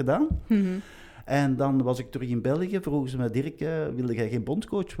 Heb ik ook gedaan. En dan was ik terug in België, vroegen ze mij, Dirk, wilde jij geen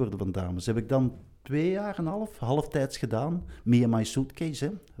bondscoach worden van dames? Heb ik dan 2 jaar en halftijds gedaan, me and my suitcase,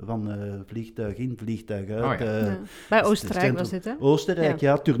 hè? Van vliegtuig in, vliegtuig uit. Bij Oostenrijk was dit, hè?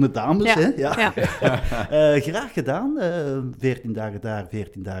 Oostenrijk, turnen dames, hè? Ja. Graag gedaan, 14 dagen daar,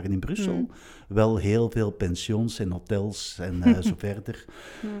 14 dagen in Brussel. Wel heel veel pensions en hotels en zo verder.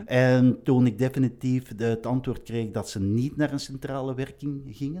 En toen ik definitief het antwoord kreeg dat ze niet naar een centrale werking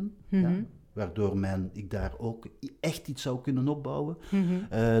gingen, waardoor ik daar ook echt iets zou kunnen opbouwen.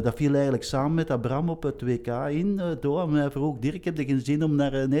 Dat viel eigenlijk samen met dat Bram op het WK in. Toen mij vroeg, Dirk, heb je geen zin om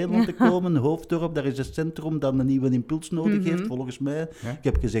naar Nederland te komen? Hoofddorp, daar is een centrum dat een nieuwe impuls nodig heeft, volgens mij. Ja? Ik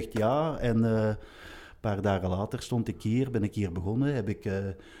heb gezegd ja, en een paar dagen later ben ik hier begonnen, heb ik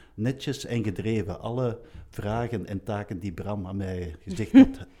netjes en gedreven alle vragen en taken die Bram aan mij gezegd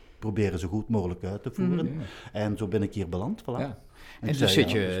had, proberen zo goed mogelijk uit te voeren. En zo ben ik hier beland, voilà. Ja. En dus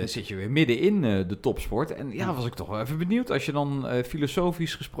zit je weer midden in de topsport. En was ik toch wel even benieuwd. Als je dan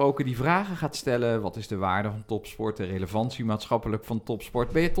filosofisch gesproken die vragen gaat stellen. Wat is de waarde van topsport? De relevantie maatschappelijk van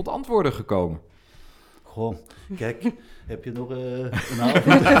topsport? Ben je tot antwoorden gekomen? Goh, kijk, heb je nog een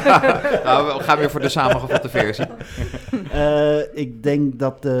avond? We gaan weer voor de samengevatte versie. Ik denk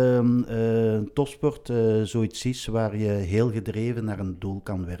dat topsport zoiets is waar je heel gedreven naar een doel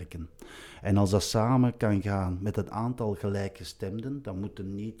kan werken. En als dat samen kan gaan met een aantal gelijkgestemden, dan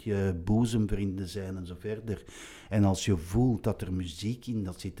moeten niet je boezemvrienden zijn en zo verder. En als je voelt dat er muziek in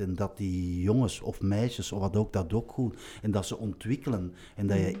dat zit en dat die jongens of meisjes of wat ook, dat ook goed, en dat ze ontwikkelen en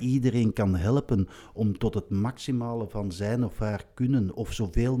dat je iedereen kan helpen om tot het maximale van zijn of haar kunnen of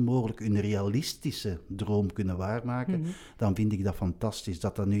zoveel mogelijk een realistische droom kunnen waarmaken, dan vind ik dat fantastisch.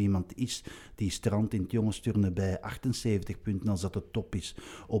 Dat er nu iemand is die strandt in het jongensturnen bij 78 punten als dat de top is,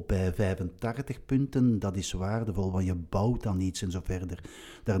 of bij 85 punten, dat is waardevol, want je bouwt aan iets en zo verder.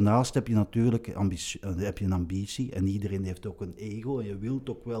 Daarnaast heb je natuurlijk een ambitie en iedereen heeft ook een ego en je wilt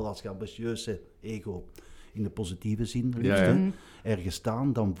ook wel als je ambitieuze ego in de positieve zin ergens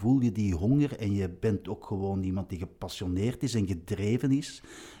staan, dan voel je die honger en je bent ook gewoon iemand die gepassioneerd is en gedreven is.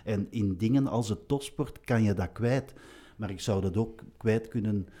 En in dingen als het topsport kan je dat kwijt. Maar ik zou dat ook kwijt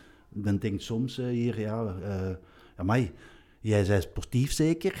kunnen. Men denkt soms amai, jij bent sportief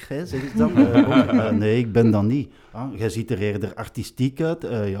zeker, hè, zeg ik dan? Nee, ik ben dat niet. Jij ziet er eerder artistiek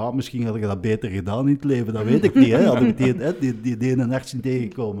uit. Misschien had je dat beter gedaan in het leven, dat weet ik niet. Hè. Had ik die ene arts in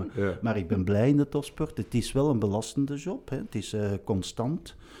tegenkomen. Ja. Maar ik ben blij in de topsport. Het is wel een belastende job. Hè. Het is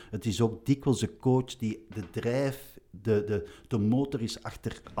constant. Het is ook dikwijls de coach die de drijf, de motor is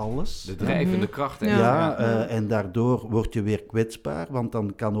achter alles. De drijvende kracht. En daardoor word je weer kwetsbaar, want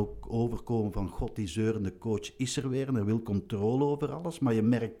dan kan ook overkomen van god, die zeurende coach is er weer en hij wil controle over alles. Maar je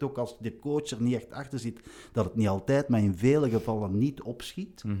merkt ook als de coach er niet echt achter zit, dat het niet altijd, maar in vele gevallen niet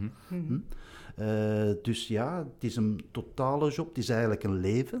opschiet. Dus het is een totale job, het is eigenlijk een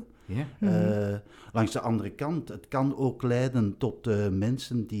leven. Langs de andere kant, het kan ook leiden tot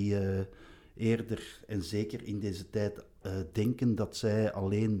mensen die eerder en zeker in deze tijd denken dat zij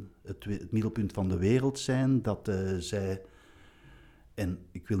alleen het middelpunt van de wereld zijn, dat zij, en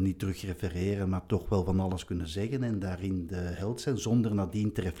ik wil niet terugrefereren, maar toch wel van alles kunnen zeggen en daarin de held zijn, zonder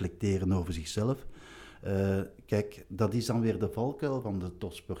nadien te reflecteren over zichzelf. Kijk, dat is dan weer de valkuil van de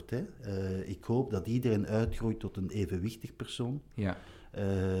topsport. Hè? Ik hoop dat iedereen uitgroeit tot een evenwichtig persoon,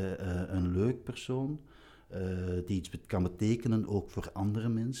 een leuk persoon, die iets kan betekenen ook voor andere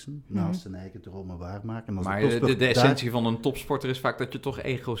mensen, naast zijn eigen dromen waarmaken. Als maar de essentie van een topsporter is vaak dat je toch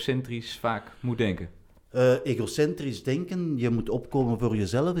egocentrisch vaak moet denken. Egocentrisch denken, je moet opkomen voor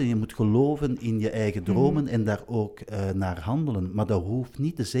jezelf en je moet geloven in je eigen dromen en daar ook naar handelen. Maar dat hoeft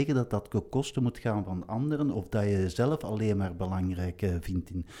niet te zeggen dat dat ten koste moet gaan van anderen of dat je jezelf alleen maar belangrijk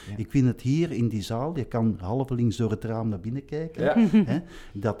vindt. Ik vind het hier in die zaal, je kan halvelings door het raam naar binnen kijken, hè,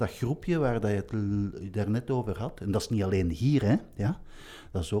 dat groepje waar dat je het daarnet over had, en dat is niet alleen hier, hè, ja,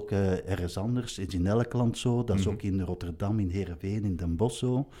 dat is ook ergens anders, is in elk land zo, dat is ook in Rotterdam, in Heerenveen, in Den Bosch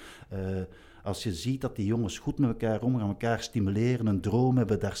zo. Als je ziet dat die jongens goed met elkaar omgaan, elkaar stimuleren, een droom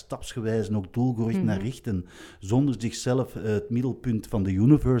hebben, daar stapsgewijs en ook doelgericht naar richten, zonder zichzelf het middelpunt van de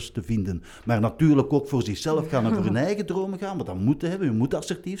universe te vinden. Maar natuurlijk ook voor zichzelf gaan en voor hun eigen dromen gaan, maar dat moeten hebben, je moet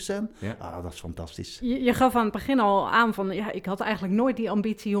assertief zijn. Ja. Dat is fantastisch. Je gaf aan het begin al aan van, ja, ik had eigenlijk nooit die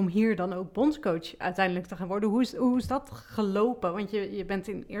ambitie om hier dan ook bondscoach uiteindelijk te gaan worden. Hoe is dat gelopen? Want je bent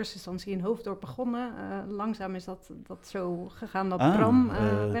in eerste instantie in Hoofddorp begonnen. Langzaam is dat zo gegaan dat Bram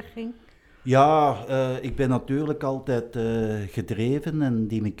wegging. Ja, ik ben natuurlijk altijd gedreven en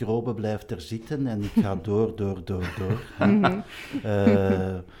die microbe blijft er zitten en ik ga door.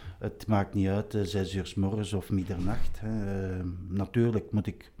 Het maakt niet uit, 6 uur 's morgens of middernacht. Natuurlijk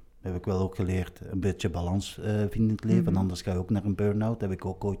heb ik wel ook geleerd, een beetje balans vinden in het leven, anders ga je ook naar een burn-out, heb ik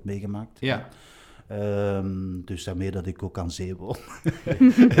ook ooit meegemaakt. Ja. Dus daarmee dat ik ook aan zee woon.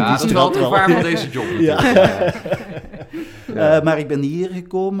 Ja, dat is wel te waar van deze job. Maar ik ben hier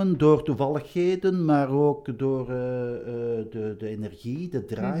gekomen door toevalligheden, maar ook door de energie, de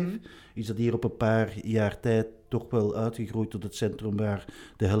drive. Is dat hier op een paar jaar tijd toch wel uitgegroeid tot het centrum waar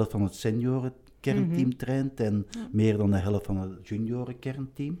de helft van het seniorenkernteam traint en meer dan de helft van het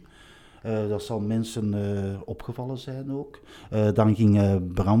juniorenkernteam. Dat zal mensen opgevallen zijn ook. Dan ging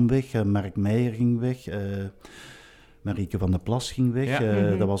Bram weg, Mark Meijer ging weg, Marieke van der Plas ging weg,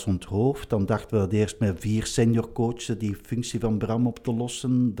 dat was onthoofd. Dan dachten we dat eerst met 4 seniorcoaches die functie van Bram op te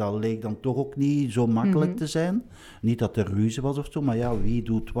lossen. Dat leek dan toch ook niet zo makkelijk te zijn. Niet dat er ruzie was of zo, maar ja, wie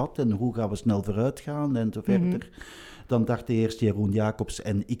doet wat en hoe gaan we snel vooruit gaan en zo verder. Dan dacht eerst Jeroen Jacobs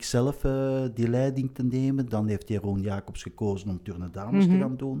en ik zelf die leiding te nemen. Dan heeft Jeroen Jacobs gekozen om turnen dames te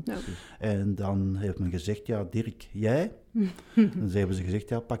gaan doen. Ja. En dan heeft men gezegd, ja Dirk, jij? Dan hebben ze gezegd,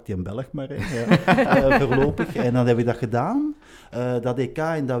 ja pak die een Belg maar, voorlopig. En dan heb ik dat gedaan. Dat EK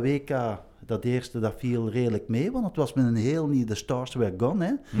en dat WK, dat eerste, dat viel redelijk mee, want het was met een heel nieuw, de stars were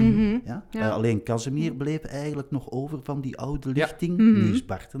gone, hè. Alleen Casimir bleef eigenlijk nog over van die oude lichting. Nu is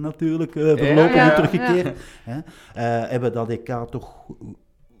Bart natuurlijk voorlopig niet teruggekeerd. Hebben dat EK toch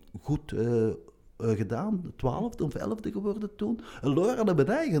goed gedaan, 12e of 11e geworden toen. Loran de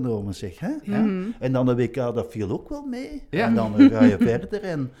Munck genomen, zeg. Hè? En dan de WK, dat viel ook wel mee. Ja. En dan ga je verder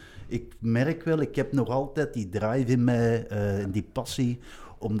en ik merk wel, ik heb nog altijd die drive in mij, die passie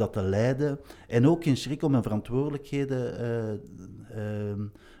om dat te leiden. En ook geen schrik om mijn verantwoordelijkheden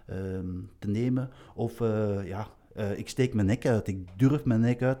te nemen. Of ik steek mijn nek uit. Ik durf mijn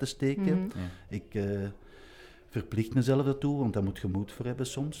nek uit te steken. Ik verplicht mezelf ertoe, want daar moet je moed voor hebben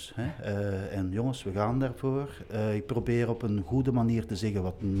soms. Hè. En jongens, we gaan daarvoor. Ik probeer op een goede manier te zeggen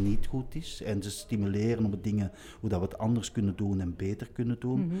wat niet goed is. En te stimuleren om dingen, hoe dat we het anders kunnen doen en beter kunnen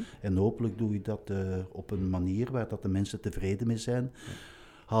doen. En hopelijk doe je dat op een manier waar dat de mensen tevreden mee zijn.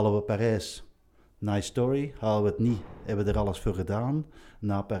 Halen we Parijs? Nice story. Halen we het niet? Hebben we er alles voor gedaan?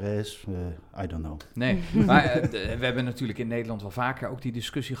 Na Parijs? I don't know. Nee, maar we hebben natuurlijk in Nederland wel vaker ook die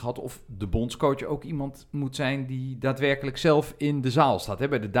discussie gehad of de bondscoach ook iemand moet zijn die daadwerkelijk zelf in de zaal staat. Hè?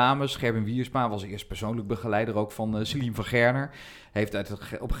 Bij de dames, Gerben Wiersma was eerst persoonlijk begeleider ook van Celine van Gerner. Heeft op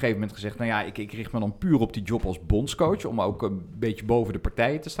een gegeven moment gezegd, nou ja, ik richt me dan puur op die job als bondscoach, om ook een beetje boven de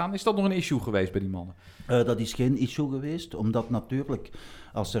partijen te staan. Is dat nog een issue geweest bij die mannen? Dat is geen issue geweest, omdat natuurlijk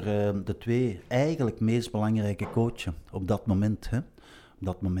als er de 2 eigenlijk meest belangrijke coachen op dat moment,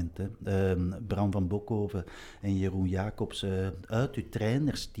 Bram van Bokhoven en Jeroen Jacobs uit uw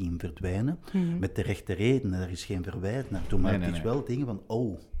trainersteam verdwijnen, met de rechte reden, er is geen verwijt naartoe, maar het is wel dingen van,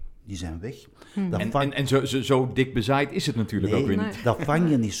 die zijn weg. En zo dik bezaaid is het natuurlijk ook weer niet. Dat vang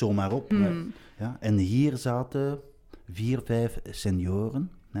je niet zomaar op. Ja, en hier zaten 4, 5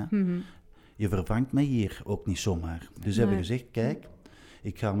 senioren. Ja. Je vervangt mij hier ook niet zomaar. Dus hebben we gezegd, kijk,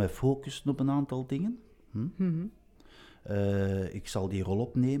 ik ga mij focussen op een aantal dingen. Ik zal die rol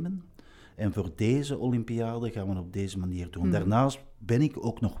opnemen. En voor deze Olympiade gaan we het op deze manier doen. Daarnaast ben ik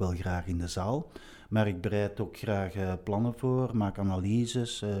ook nog wel graag in de zaal. Maar ik bereid ook graag plannen voor, maak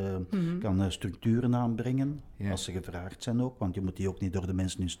analyses, kan structuren aanbrengen, als ze gevraagd zijn ook. Want je moet die ook niet door de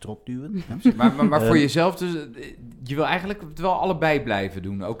mensen in strot duwen. Maar voor jezelf, dus, je wil eigenlijk het wel allebei blijven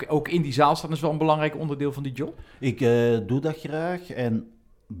doen. Ook in die zaal staan is wel een belangrijk onderdeel van die job? Ik doe dat graag en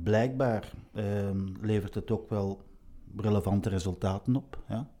blijkbaar levert het ook wel relevante resultaten op.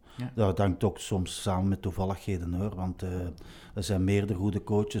 Ja. Ja. Dat hangt ook soms samen met toevalligheden hoor, want er zijn meerdere goede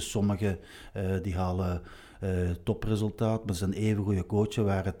coaches. Sommigen die halen topresultaat, maar er zijn even goede coaches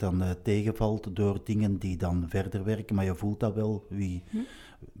waar het dan tegenvalt door dingen die dan verder werken. Maar je voelt dat wel,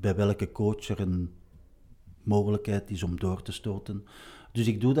 bij welke coach er een mogelijkheid is om door te stoten. Dus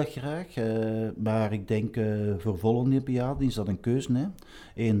ik doe dat graag, maar ik denk voor volgende Olympiade is dat een keuze. Hè.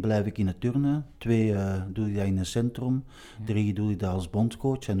 1, blijf ik in het turnen. 2, doe ik dat in een centrum. 3, doe ik dat als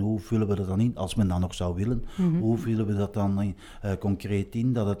bondscoach. En hoe vullen we dat dan in, als men dat nog zou willen? Hoe vullen we dat dan concreet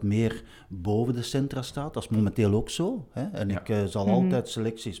in, dat het meer boven de centra staat? Dat is momenteel ook zo. Hè. En ik zal altijd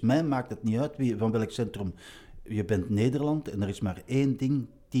selecties, mij maakt het niet uit van welk centrum. Je bent Nederland en er is maar 1 ding,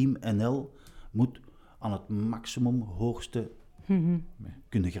 Team NL moet aan het maximum hoogste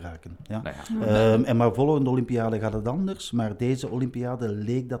kunnen geraken. Ja. En maar volgende Olympiade gaat het anders, maar deze Olympiade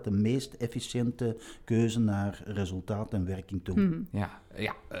leek dat de meest efficiënte keuze naar resultaat en werking toe.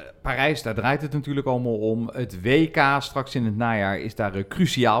 Parijs, daar draait het natuurlijk allemaal om. Het WK straks in het najaar is daar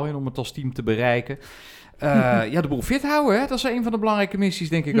cruciaal in om het als team te bereiken. De boel fit houden, hè? Dat is een van de belangrijke missies,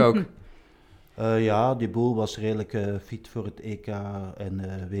 denk ik ook. Die boel was redelijk fit voor het EK en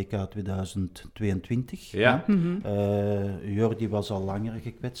WK 2022. Ja. Jordi was al langer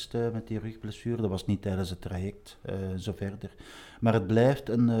gekwetst met die rugblessure. Dat was niet tijdens het traject, zo verder. Maar het blijft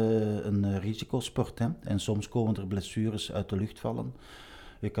een risicosport. Hè? En soms komen er blessures uit de lucht vallen.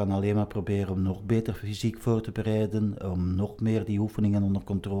 Je kan alleen maar proberen om nog beter fysiek voor te bereiden, om nog meer die oefeningen onder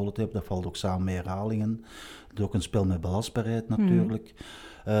controle te hebben. Dat valt ook samen met herhalingen. Het is ook een spel met belastbaarheid natuurlijk.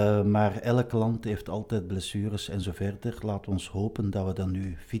 Maar elk land heeft altijd blessures en zo verder. Laten we ons hopen dat we dan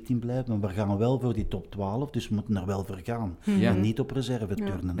nu fit in blijven. Maar we gaan wel voor die top 12, dus we moeten er wel voor gaan. En niet op reserve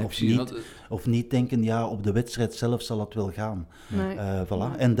turnen. Of niet denken, op de wedstrijd zelf zal het wel gaan. Nee.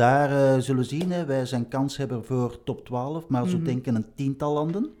 Voilà. En daar zullen we zien, hè, wij zijn kanshebber voor top 12, maar zo denken een 10-tal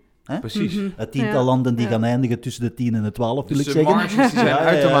landen. Hè? Precies. Een 10-tal landen die gaan eindigen tussen de 10 en de 12, wil ik zeggen. De marges zijn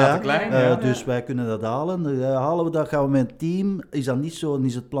uitermate klein. Dus wij kunnen dat halen. Halen we dat, gaan we met een team. Is dat niet zo, dan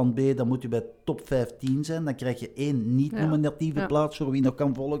is het plan B, dan moet je bij top 15 zijn. Dan krijg je 1 niet-nominatieve plaats voor wie nog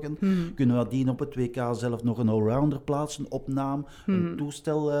kan volgen. Kunnen we die op het WK zelf nog een allrounder plaatsen op naam. Een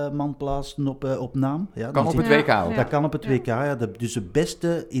toestelman plaatsen op naam. Ja, kan op het WK ook. Dat kan op het WK, ja. Dus de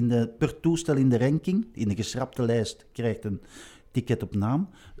beste per toestel in de ranking, in de geschrapte lijst, krijgt een ticket op naam.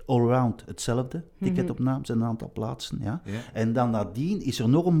 Allround hetzelfde, ticket op naam, zijn een aantal plaatsen. Ja. En dan nadien is er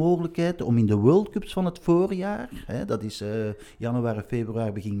nog een mogelijkheid om in de World Cups van het voorjaar, hè, dat is januari,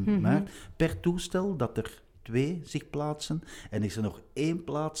 februari, begin maart, per toestel dat er 2 zich plaatsen. En is er nog 1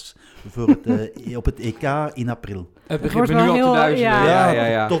 plaats voor op het EK in april. Het begint nu al te duizenden.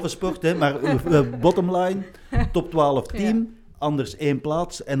 Ja, toffe sport, hè, maar bottom line, top 12 team. Anders 1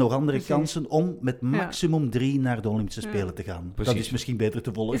 plaats en nog andere kansen om met maximum 3 naar de Olympische Spelen te gaan. Precies. Dat is misschien beter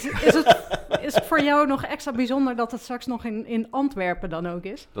te volgen. Is het voor jou nog extra bijzonder dat het straks nog in Antwerpen dan ook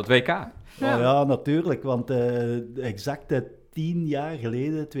is? Dat WK? Ja, natuurlijk, want exact 10 jaar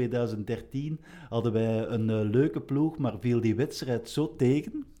geleden, 2013, hadden wij een leuke ploeg, maar viel die wedstrijd zo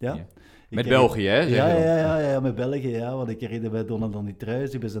tegen. Ja. Met België, hè? Ja, met België, ja. Want ik herinner bij Donald die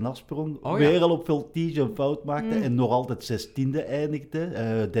Truijs, die bij zijn afsprong weer al op voltige een fout maakte en nog altijd 16e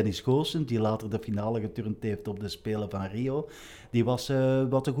eindigde. Dennis Goossen, die later de finale geturnd heeft op de Spelen van Rio. Die was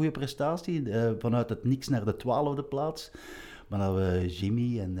wat een goede prestatie, vanuit het niks naar de 12e plaats. Maar dan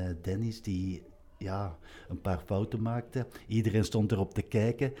Jimmy en Dennis, die een paar fouten maakten. Iedereen stond erop te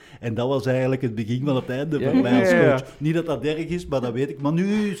kijken. En dat was eigenlijk het begin van het einde voor mij als coach. Niet dat dat erg is, maar dat weet ik. Maar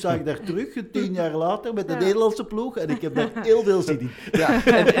nu zag ik daar terug, 10 jaar later, met de Nederlandse ploeg. En ik heb daar heel veel zin in. Ja.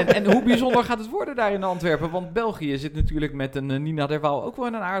 En hoe bijzonder gaat het worden daar in Antwerpen? Want België zit natuurlijk met een Nina der Waal ook wel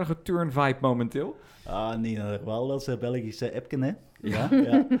in een aardige turn-vibe momenteel. Nina der Waal, dat is een Belgische epken, hè. Ja.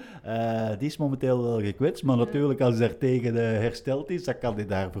 Die is momenteel wel gekwetst, maar natuurlijk als hij daartegen hersteld is, dan kan hij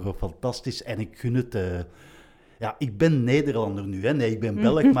daarvoor fantastisch. En ik gun het. Ik ben Nederlander nu, hè. Nee, ik ben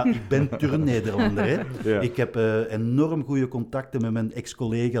Belg, maar ik ben turn-Nederlander, hè. Ja. Ik heb enorm goede contacten met mijn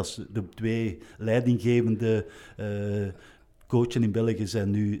ex-collega's. De 2 leidinggevende coachen in België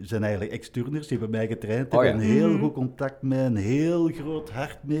zijn eigenlijk ex-turners die bij mij getraind hebben. Een heel goed contact mee, een heel groot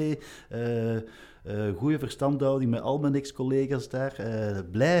hart mee. Goede verstandhouding met al mijn ex-collega's daar.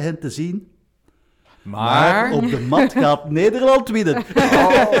 Blij hen te zien. Maar op de mat gaat Nederland winnen.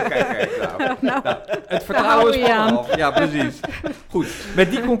 Kijk. Nou, het vertrouwen is af. Ja, precies. Goed,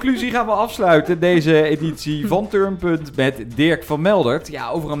 met die conclusie gaan we afsluiten deze editie van Turnpunt met Dirk van Meldert. Ja,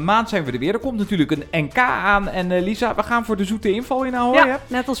 over een maand zijn we er weer. Er komt natuurlijk een NK aan. En Lisa, we gaan voor de zoete inval in Ahoy. Ja,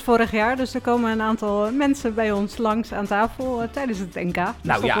 net als vorig jaar. Dus er komen een aantal mensen bij ons langs aan tafel tijdens het NK. Dus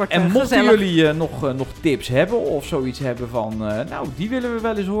nou ja, en mochten jullie nog tips hebben of zoiets hebben van... die willen we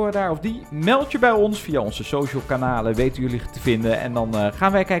wel eens horen daar of die, meld je bij ons via onze social kanalen. Weten jullie te vinden. En dan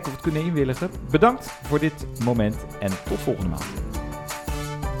gaan wij kijken of we het kunnen inwilligen. Bedankt voor dit moment en tot volgende maand.